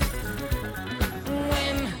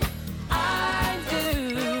when I do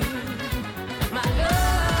my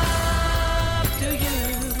love to you?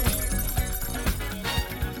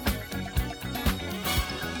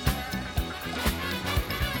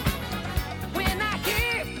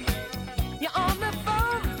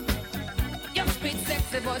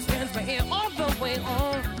 sexy voice turns my ear all the way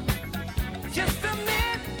on. Just a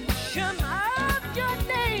mention of your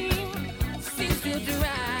name seems to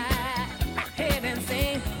drive my head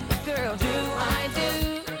insane. Girl, do I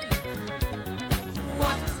do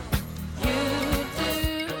what you do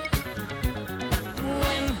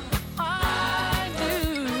when I do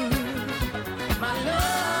my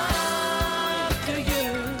love to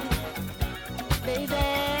you, baby?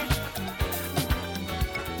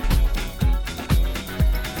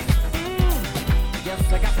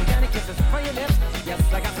 Yes, I got some candy kisses for your lips.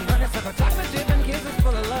 Yes, I got some honey, some chocolate chip and kisses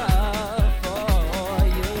full of love for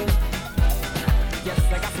you. Yes,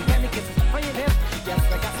 I got some candy kisses for your lips. Yes,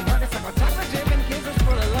 I got some honey, some chocolate chip and kisses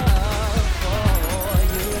full of love for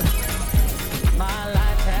you. My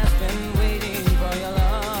life has been waiting for your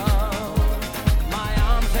love. My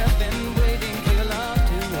arms have been waiting for your love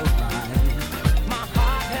to arrive. My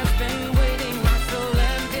heart has been waiting, my soul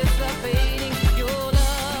anticipating your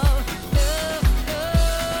love.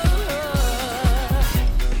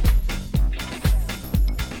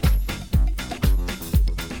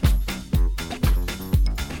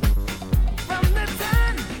 From the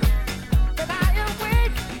time that I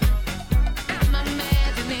awake, I'm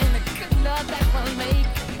imagining the good love that will make.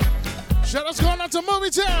 Shout out's going out to Movie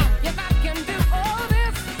Town. If I can do all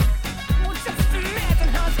this, well, just imagine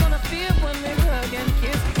how it's gonna feel when we hug and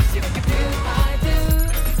kiss. You can do, I do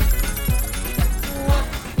what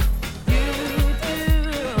you do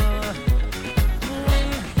when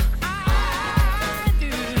I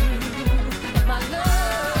do my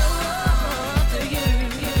love to you.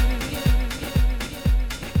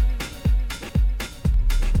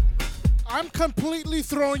 I'm completely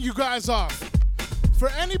throwing you guys off. For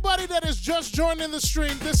anybody that is just joining the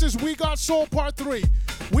stream, this is We Got Soul Part 3.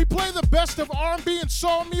 We play the best of R&B and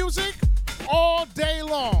soul music all day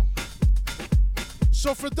long.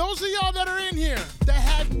 So for those of y'all that are in here that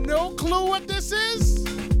have no clue what this is,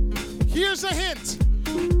 here's a hint.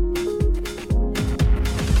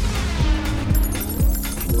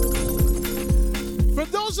 For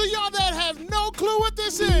those of y'all that have no clue what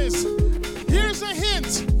this is, here's a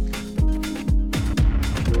hint.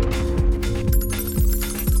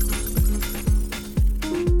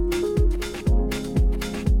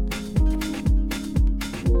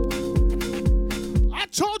 I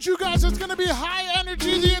told you guys it's gonna be high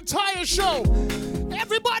energy the entire show.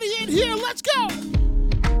 Everybody in here, let's go!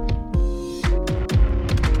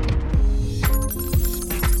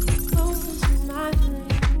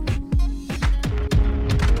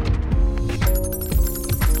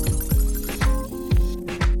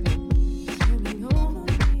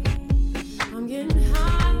 I'm getting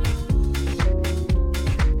high,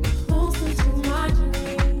 closer to my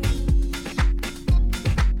dream.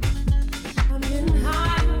 I'm getting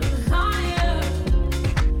higher, higher,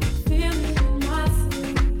 feeling in my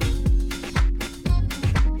sleep.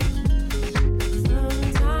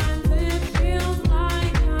 Sometimes it feels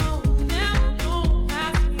like I'll never go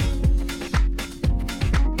past you.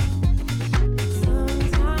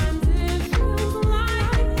 Sometimes it feels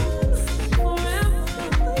like forever,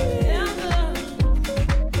 ever.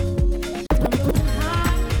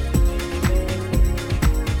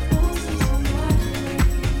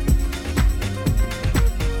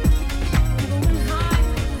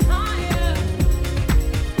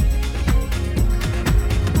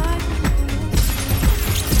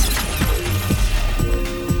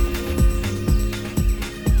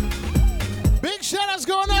 Big shout outs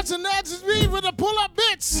going out to Nancy B for the pull up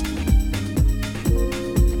bits.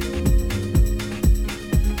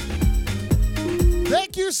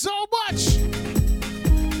 Thank you so much.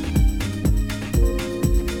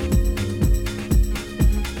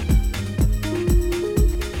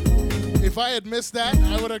 If I had missed that,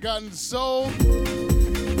 I would have gotten so.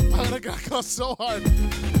 I would have got caught so hard.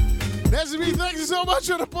 Nancy B, thank you so much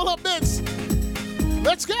for the pull up bits.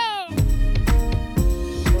 Let's go.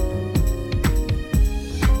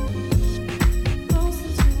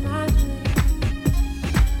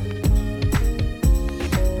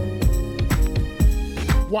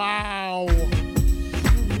 Wow.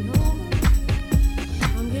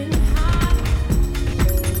 I'm getting high,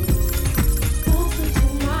 closer to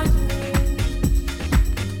my dream.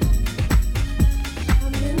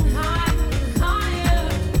 I'm getting higher, higher,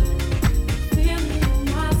 feeling in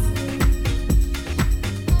my sleep.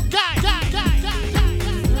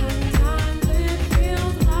 Sometimes it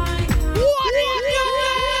feels like what are you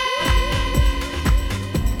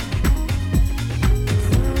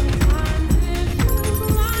Sometimes it feels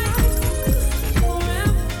like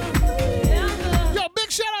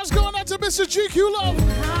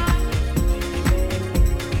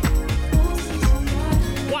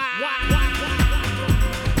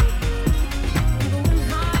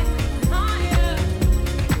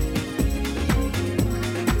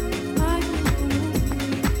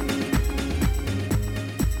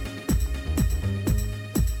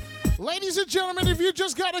gentlemen, if you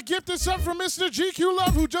just got a gift, it's up from Mr. GQ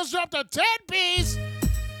Love, who just dropped a 10-piece.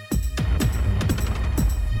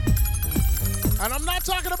 And I'm not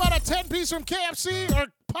talking about a 10-piece from KFC or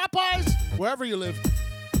Popeyes, wherever you live.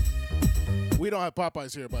 We don't have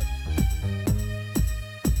Popeyes here, but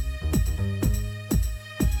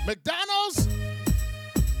McDonald's.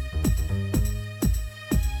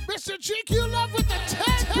 Mr. GQ Love with the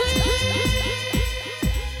 10-piece.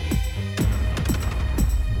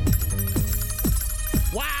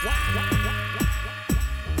 Wow.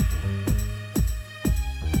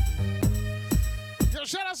 Yo,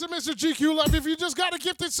 shout out to Mr. GQ Love. If you just got a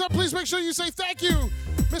gifted sub, please make sure you say thank you.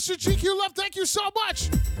 Mr. GQ Love, thank you so much.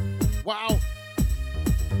 Wow.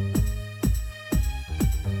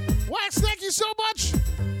 Wax, thank you so much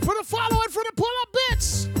for the follow and for the pull-up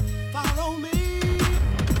bits. Follow me.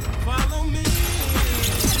 Follow me.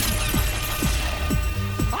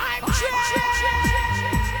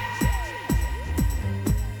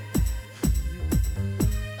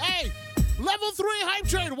 Hey, level 3 hype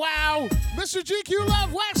train. Wow. Mr. GQ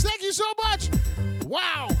Love, Wax, thank you so much.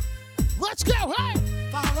 Wow. Let's go. Hey.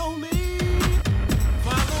 Follow me.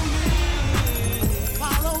 Follow me.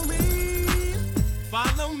 Follow me.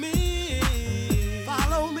 Follow me.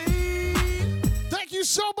 Follow me. Thank you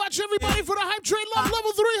so much, everybody, for the hype train. Love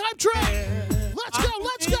level 3 hype train. Let's go.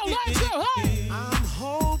 Let's go. Let's go. Hey. I'm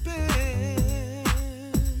hoping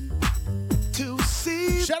to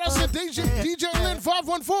see. Shout out to DJ Lynn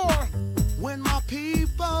 514. When my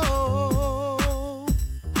people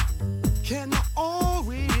can all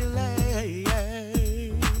relate,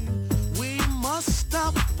 we must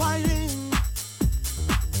stop fighting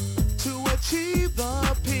to achieve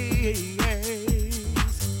the peace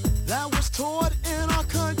that was taught in our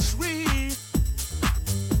country.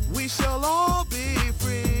 We shall all be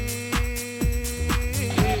free.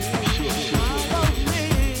 Follow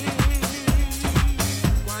me.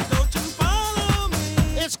 Why don't you follow me?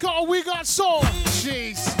 It's called We Got Soul.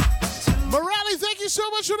 Jeez. Morale, thank you so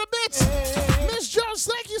much for the bits. Miss Jones,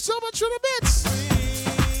 thank you so much for the bits.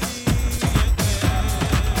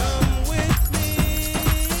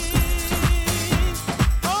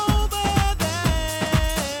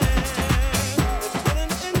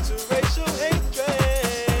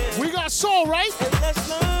 We got soul, right?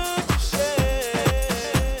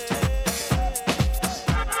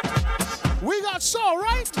 We got soul,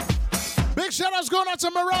 right? Big shout outs going out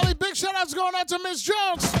to Morale. Big shout outs going out to Miss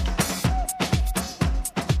Jones.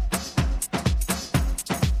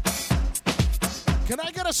 Can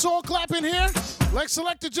I get a soul clap in here? Like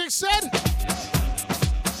Selector Jig said?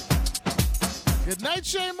 Good night,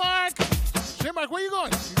 Shay Mark. Shay Mark, where you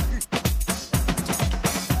going?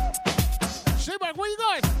 Shay Mark, where you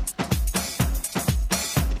going?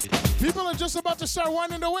 People are just about to start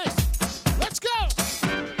winding the waist. Let's go.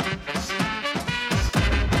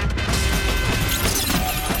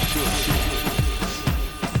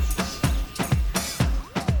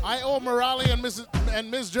 I owe Morale and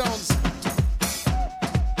Miss Jones.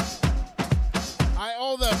 I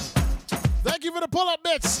owe them. Thank you for the pull-up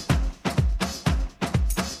bits.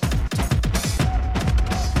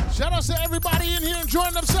 Shout out to everybody in here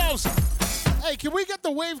enjoying themselves. Hey, can we get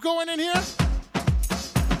the wave going in here?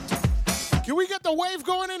 Can we get the wave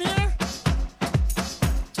going in here?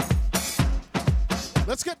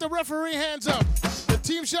 Let's get the referee hands up. The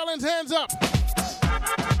team challenge hands up.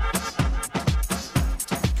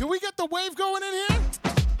 Can we get the wave going in here?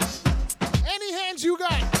 Any hands you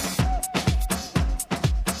got?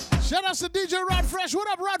 Shout out to DJ Rod Fresh. What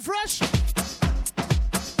up, Rod Fresh?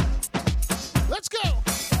 Let's go.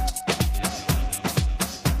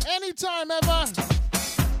 Anytime ever.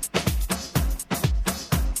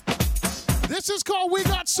 This is called We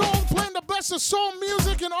Got Soul, playing the best of soul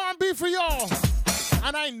music and R&B for y'all.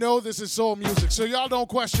 And I know this is soul music, so y'all don't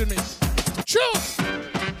question me. Choose.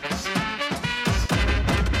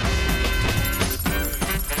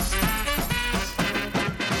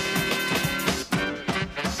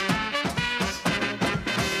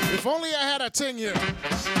 If only I had a ting here.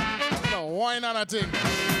 No, why not a ting?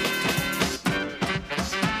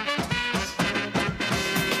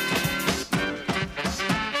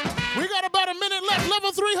 We got about a minute left.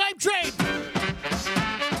 Level 3 hype train.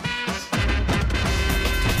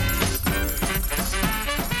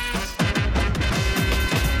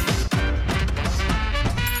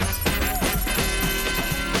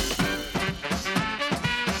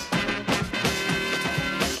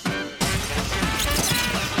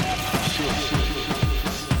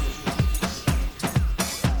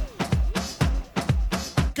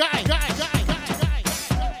 Guy.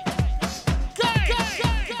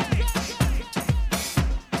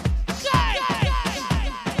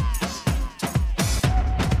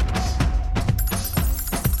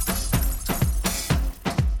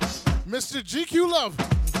 Mr. GQ Love.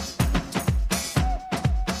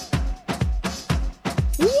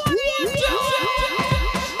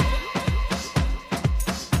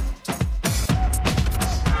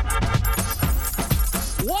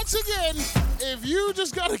 Once again, if you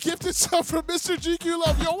just got a gifted sub from Mr. GQ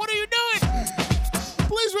Love, yo, what are you doing?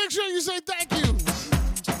 Please make sure you say thank you.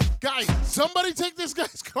 Guy, somebody take this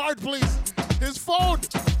guy's card, please. His phone.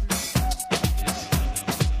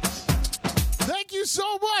 Thank you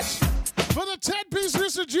so much for the 10-piece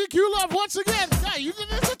Mr. GQ Love. Once again, guy,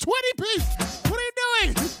 it's a 20-piece. What are you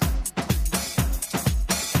doing?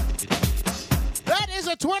 That is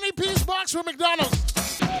a 20-piece box from McDonald's.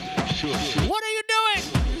 What are you doing?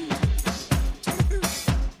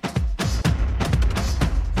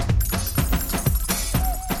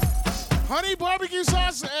 Honey barbecue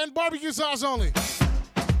sauce and barbecue sauce only.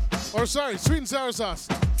 Or sorry, sweet and sour sauce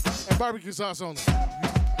and barbecue sauce only.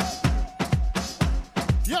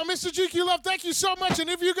 Yo, Mr. GQ Love, thank you so much. And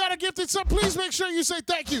if you got a gifted sub, please make sure you say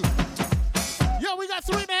thank you. Yo, we got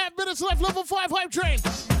 3.5 minutes left. Level 5 hype train.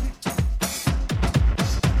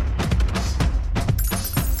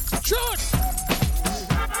 Shoot!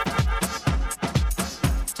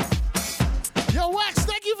 Yo, Wax,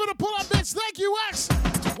 thank you for the pull-up bits. Thank you, Wax.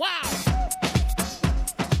 Wow.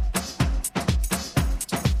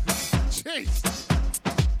 Jeez.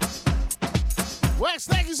 Wax,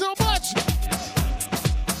 thank you so much.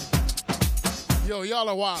 Yo, y'all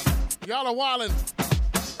are wild. Y'all are wildin'.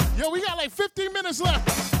 Yo, we got like 15 minutes left.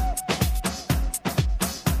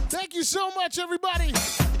 Thank you so much, everybody,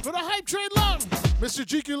 for the hype train love. Mr.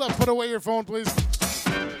 GQ Love, put away your phone, please.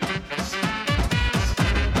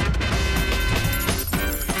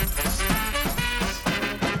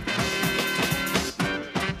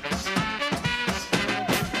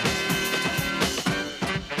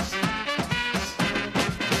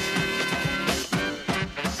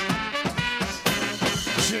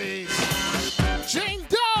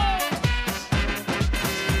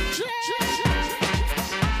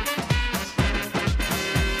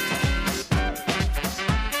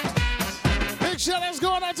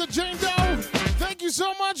 Jane Doe, thank you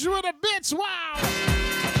so much for the bits. Wow.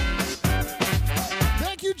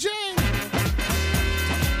 Thank you, Jane.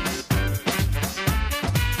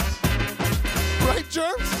 Right,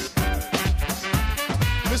 Germs?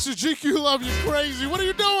 Mr. GQ Love, you crazy. What are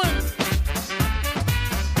you doing?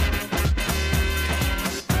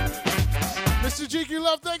 Mr. GQ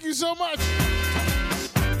Love, thank you so much.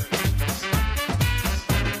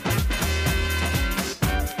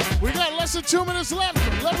 We got less than 2 minutes left.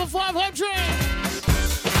 Level 5 hype train.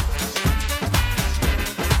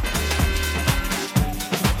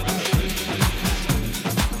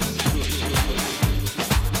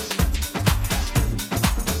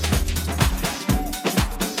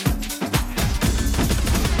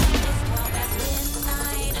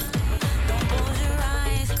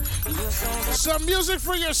 Some music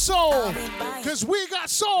for your soul, cause we got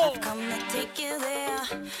soul. Come to take you there,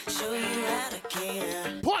 show you how to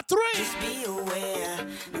care. Part 3. Just be aware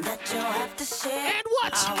that you'll have to share. And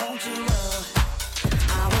what? I want you love.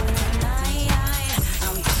 I want you tonight.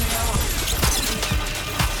 I'm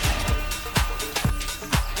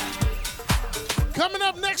Coming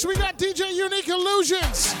up next, we got DJ Unique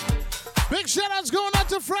Illusions. Big shout outs going out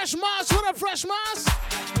to Fresh Moss. What up, Fresh Moss?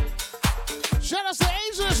 Shout outs to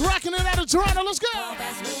Asia is rocking it out of Toronto. Let's go.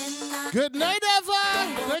 Good night, Eva.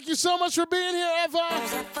 Thank you so much for being here, Eva.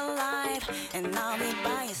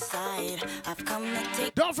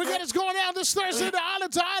 Don't forget it's going down this Thursday, the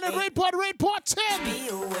Island to Island Raid Port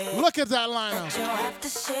 10. Look at that lineup.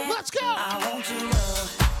 Let's go. I want you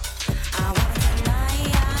love. I want it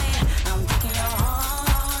tonight. I'm taking your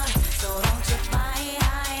heart, so don't you fight.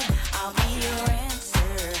 I'll be your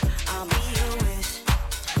answer. I'll be your wish.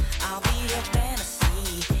 I'll be your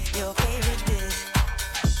fantasy, your favorite dish.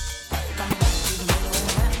 Come back to the middle and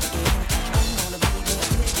rap again. I'm gonna be there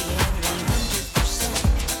till the end, 100%.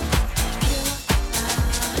 Pure.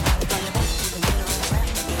 Come back to the middle and rap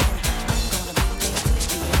again. I'm gonna be there till the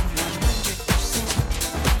end, 100%.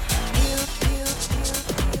 Pure, pure, pure.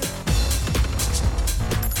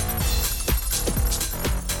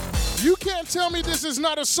 You can't tell me this is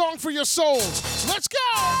not a song for your soul. Let's go!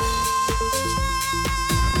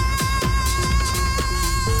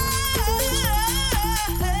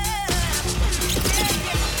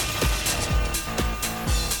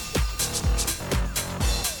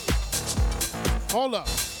 Hold up.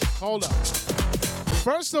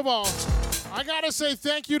 First of all, I gotta say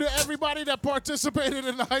thank you to everybody that participated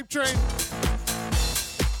in the hype train.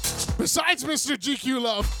 Besides Mr. GQ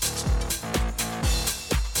Love.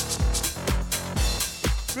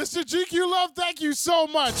 Mr. GQ Love, thank you so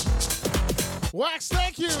much. Wax,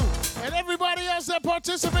 thank you. And everybody else that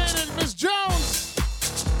participated. Miss Jones.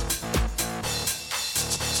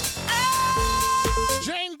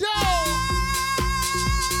 Jane Doe.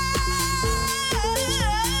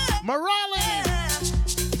 Morale.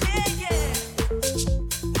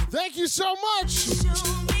 Thank you so much.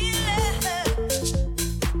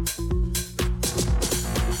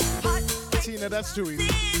 Tina, that's too easy.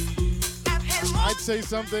 I'd say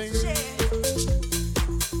something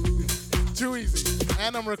too easy.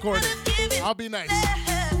 And I'm recording. I'll be nice.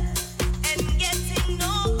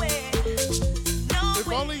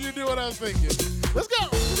 If only you knew what I was thinking. Let's go.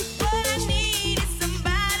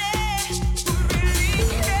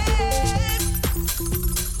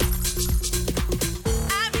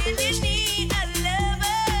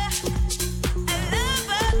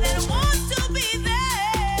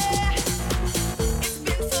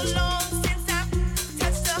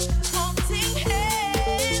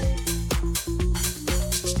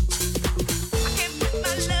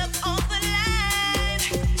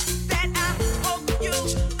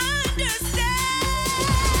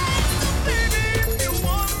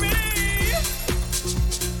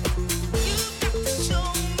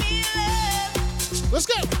 Let's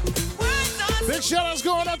go. Big shout outs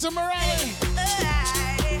going out to Mariah.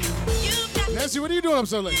 Nancy, what are you doing up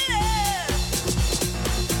so late?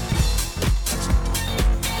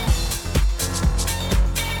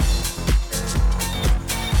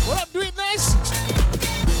 What up, Do It Nice?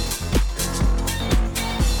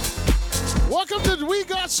 Welcome to We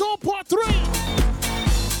Got Soul Part 3.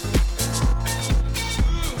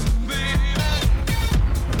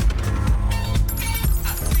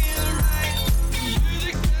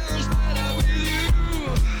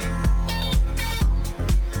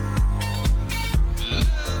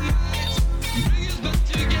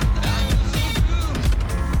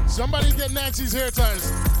 Somebody get Nancy's hair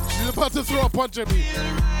ties. She's about to throw a punch at me.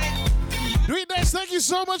 Do It Nice, thank you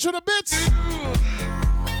so much for the bits.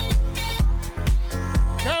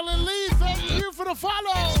 Carolyn Lee, thank you for the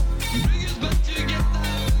follow.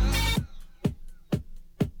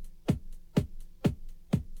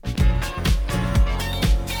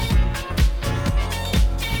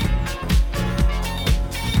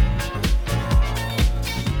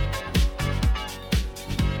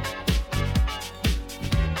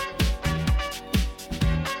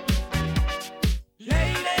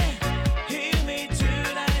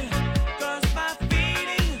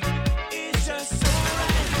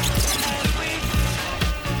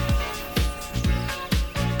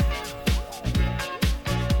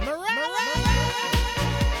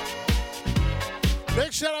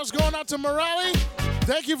 Shout outs going out to Morale.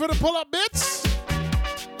 Thank you for the pull up bits.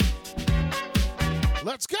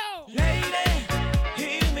 Let's go. Lady,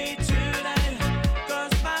 hear me tonight,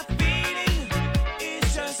 'cause my feeling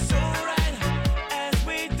is just so right as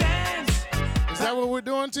we dance. Is that what we're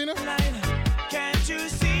doing, Tina? Can't you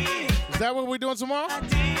see? Is that what we're doing tomorrow?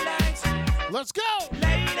 Let's go.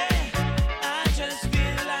 Lady, I just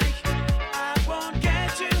feel like I won't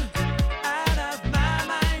get you out of my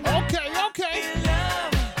mind. Okay, okay. In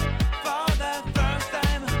love for the first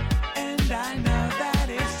time, and I know that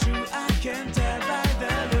it's true. I can tell by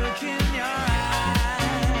the look in your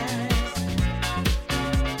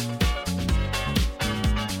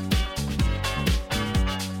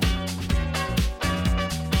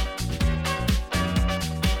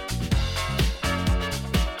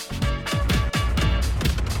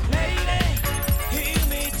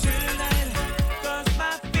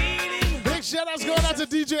Shoutouts going out to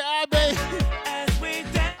DJ Ibe.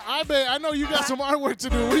 Ibe, I know you got some artwork to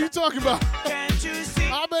do. What are you talking about?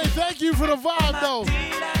 Ibe, thank you for the vibe, though.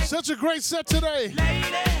 Such a great set today.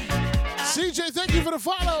 CJ, thank you for the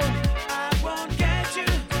follow.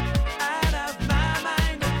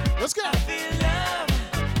 Let's go.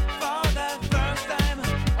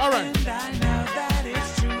 All right.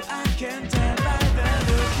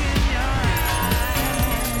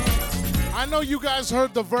 I know you guys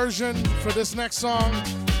heard the version for this next song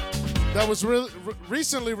that was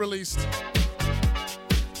recently released,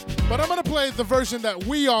 but I'm gonna play the version that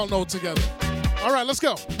we all know together. All right, let's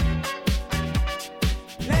go.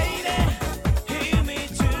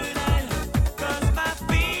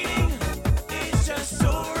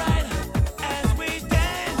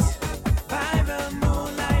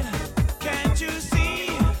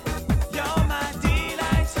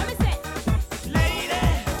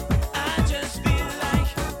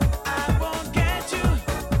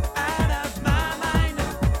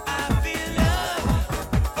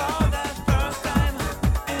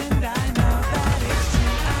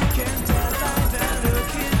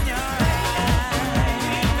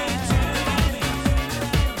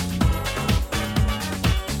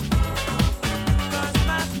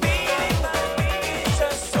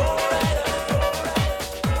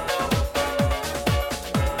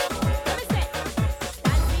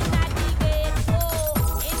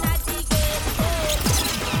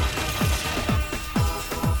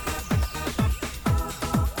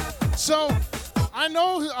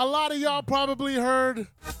 a lot of y'all probably heard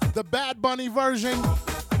the Bad Bunny version.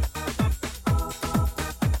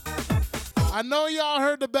 I know y'all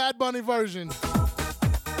heard the Bad Bunny version.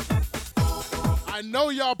 I know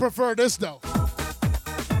y'all prefer this though.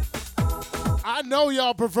 I know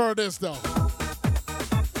y'all prefer this though.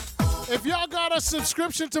 If y'all got a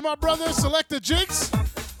subscription to my brother Selecta Jinx,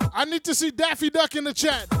 I need to see Daffy Duck in the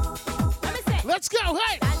chat. Let's go,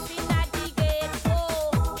 hey!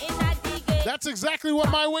 That's exactly what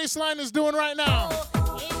my waistline is doing right now.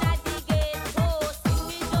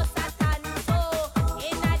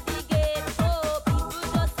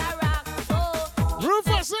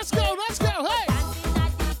 Rufus, let's go, hey!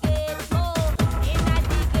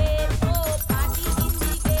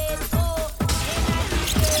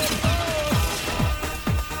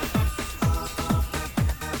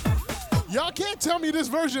 Y'all can't tell me this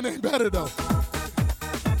version ain't better though.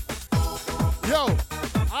 Yo,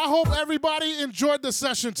 I hope everybody enjoyed the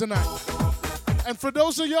session tonight. And for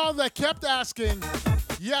those of y'all that kept asking,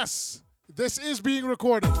 yes, this is being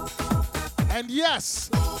recorded. And yes,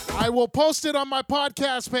 I will post it on my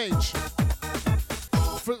podcast page.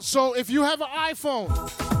 So if you have an iPhone,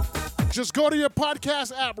 just go to your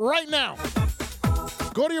podcast app right now.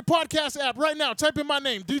 Go to your podcast app right now. Type in my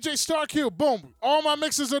name, DJ Star Q. Boom. All my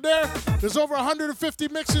mixes are there. There's over 150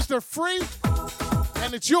 mixes. They're free,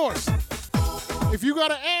 and it's yours. If you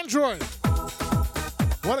got an Android,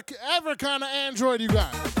 whatever kind of Android you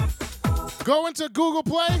got, go into Google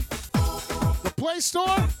Play, the Play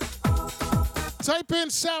Store, type in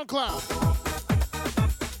SoundCloud.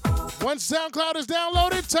 Once SoundCloud is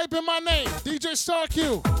downloaded, type in my name, DJ Star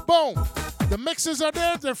Q. Boom. The mixes are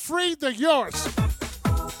there. They're free. They're yours.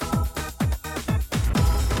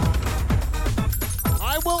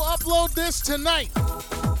 I will upload this tonight.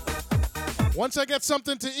 Once I get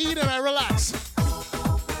something to eat and I relax.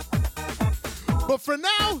 But for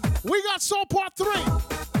now, we got Soul Part 3.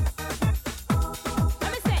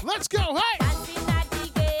 Let's go, hey!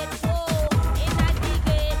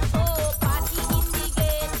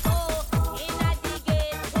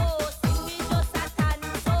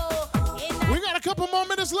 We got a couple more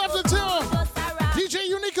minutes left until DJ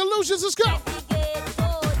Unique Illusions. Let's go!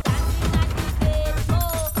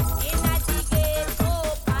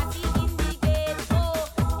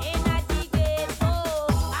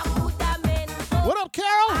 What up,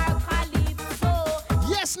 Carol?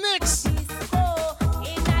 Yes, Nix.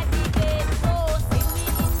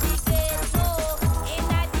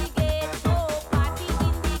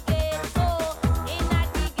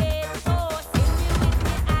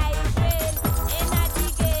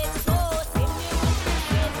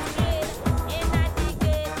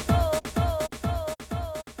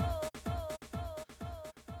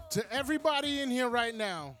 To everybody in here right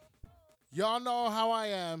now, y'all know how I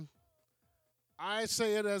am. I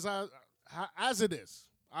say it as it is.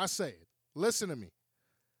 I say it. Listen to me.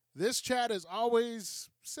 This chat is always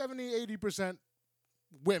 70, 80%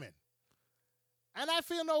 women. And I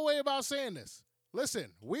feel no way about saying this.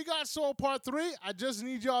 Listen, we got Soul Part 3. I just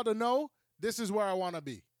need y'all to know this is where I want to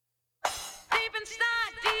be. Deep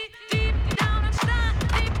inside, deep down inside,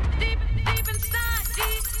 deep inside,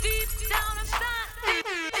 deep down inside,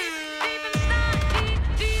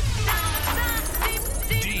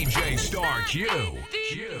 DJ Star Q.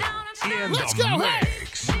 In Let's the go,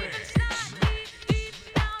 mix.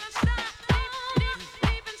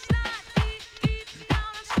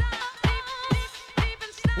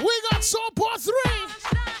 We got Soul Part 3.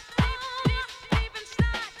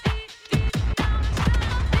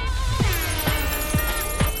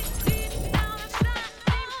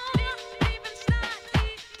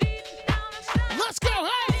 Let's go,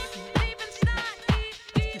 hey!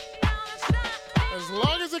 As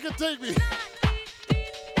long as it can take me.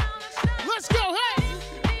 Let's go, hey!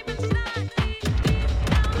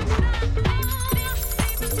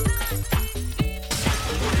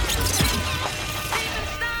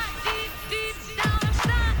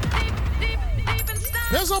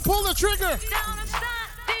 Pizzo, pull the trigger.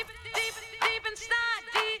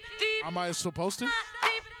 Am I supposed to?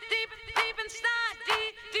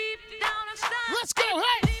 Let's go,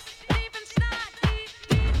 hey!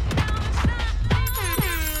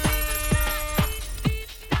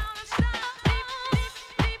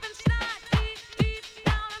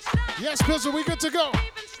 Yes, Pizzo, we good to go.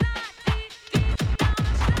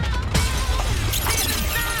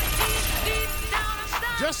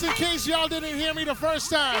 Just in case y'all didn't hear me the first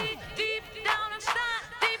time,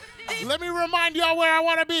 let me remind y'all where I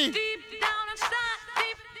want to be.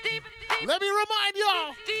 Let me remind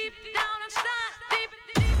y'all.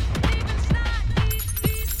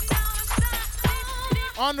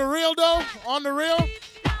 On the real, though, on the real,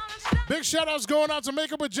 Big shout outs going out to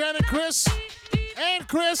Makeup with Janet, Chris, and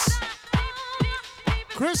Chris.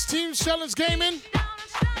 Chris Team Shellens Gaming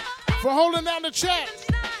for holding down the chat.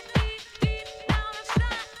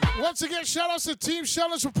 Once again, shout outs to Team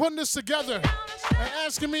Shellens for putting this together and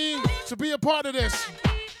asking me to be a part of this.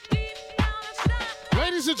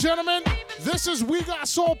 Ladies and gentlemen, this is We Got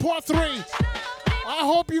Soul Part 3. I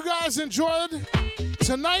hope you guys enjoyed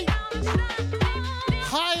tonight.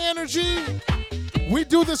 High energy. We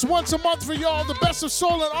do this once a month for y'all. The best of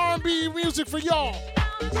soul and R&B music for y'all.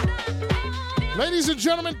 Ladies and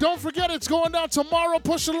gentlemen, don't forget it's going down tomorrow.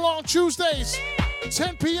 Push it along Tuesdays.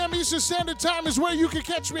 10 p.m. Eastern Standard Time is where you can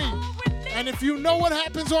catch me. And if you know what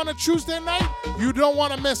happens on a Tuesday night, you don't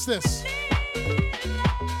want to miss this.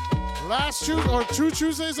 Last Tuesday, or 2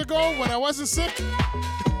 Tuesdays ago, when I wasn't sick,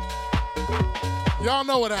 y'all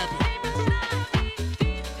know what happened.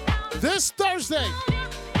 This Thursday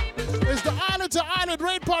is the Island to Island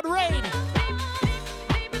Raid Pod Raid.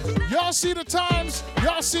 Y'all see the times,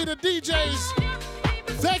 y'all see the DJs.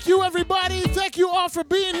 Thank you, everybody. Thank you all for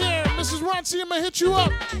being here. Mrs. Ronci, I'm gonna hit you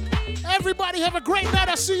up. Everybody have a great night.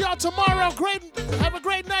 I'll see y'all tomorrow. Have a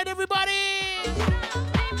great night, everybody.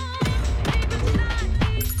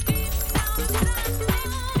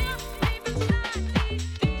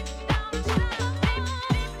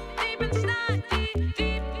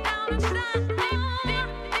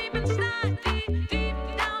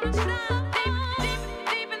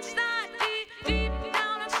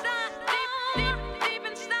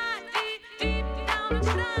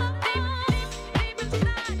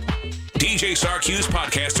 DJ Star Q's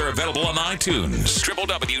podcasts are available on iTunes.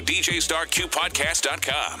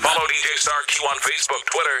 www.djstarqpodcast.com. Follow DJ Star Q on Facebook,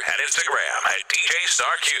 Twitter, and Instagram at DJ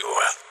Star Q.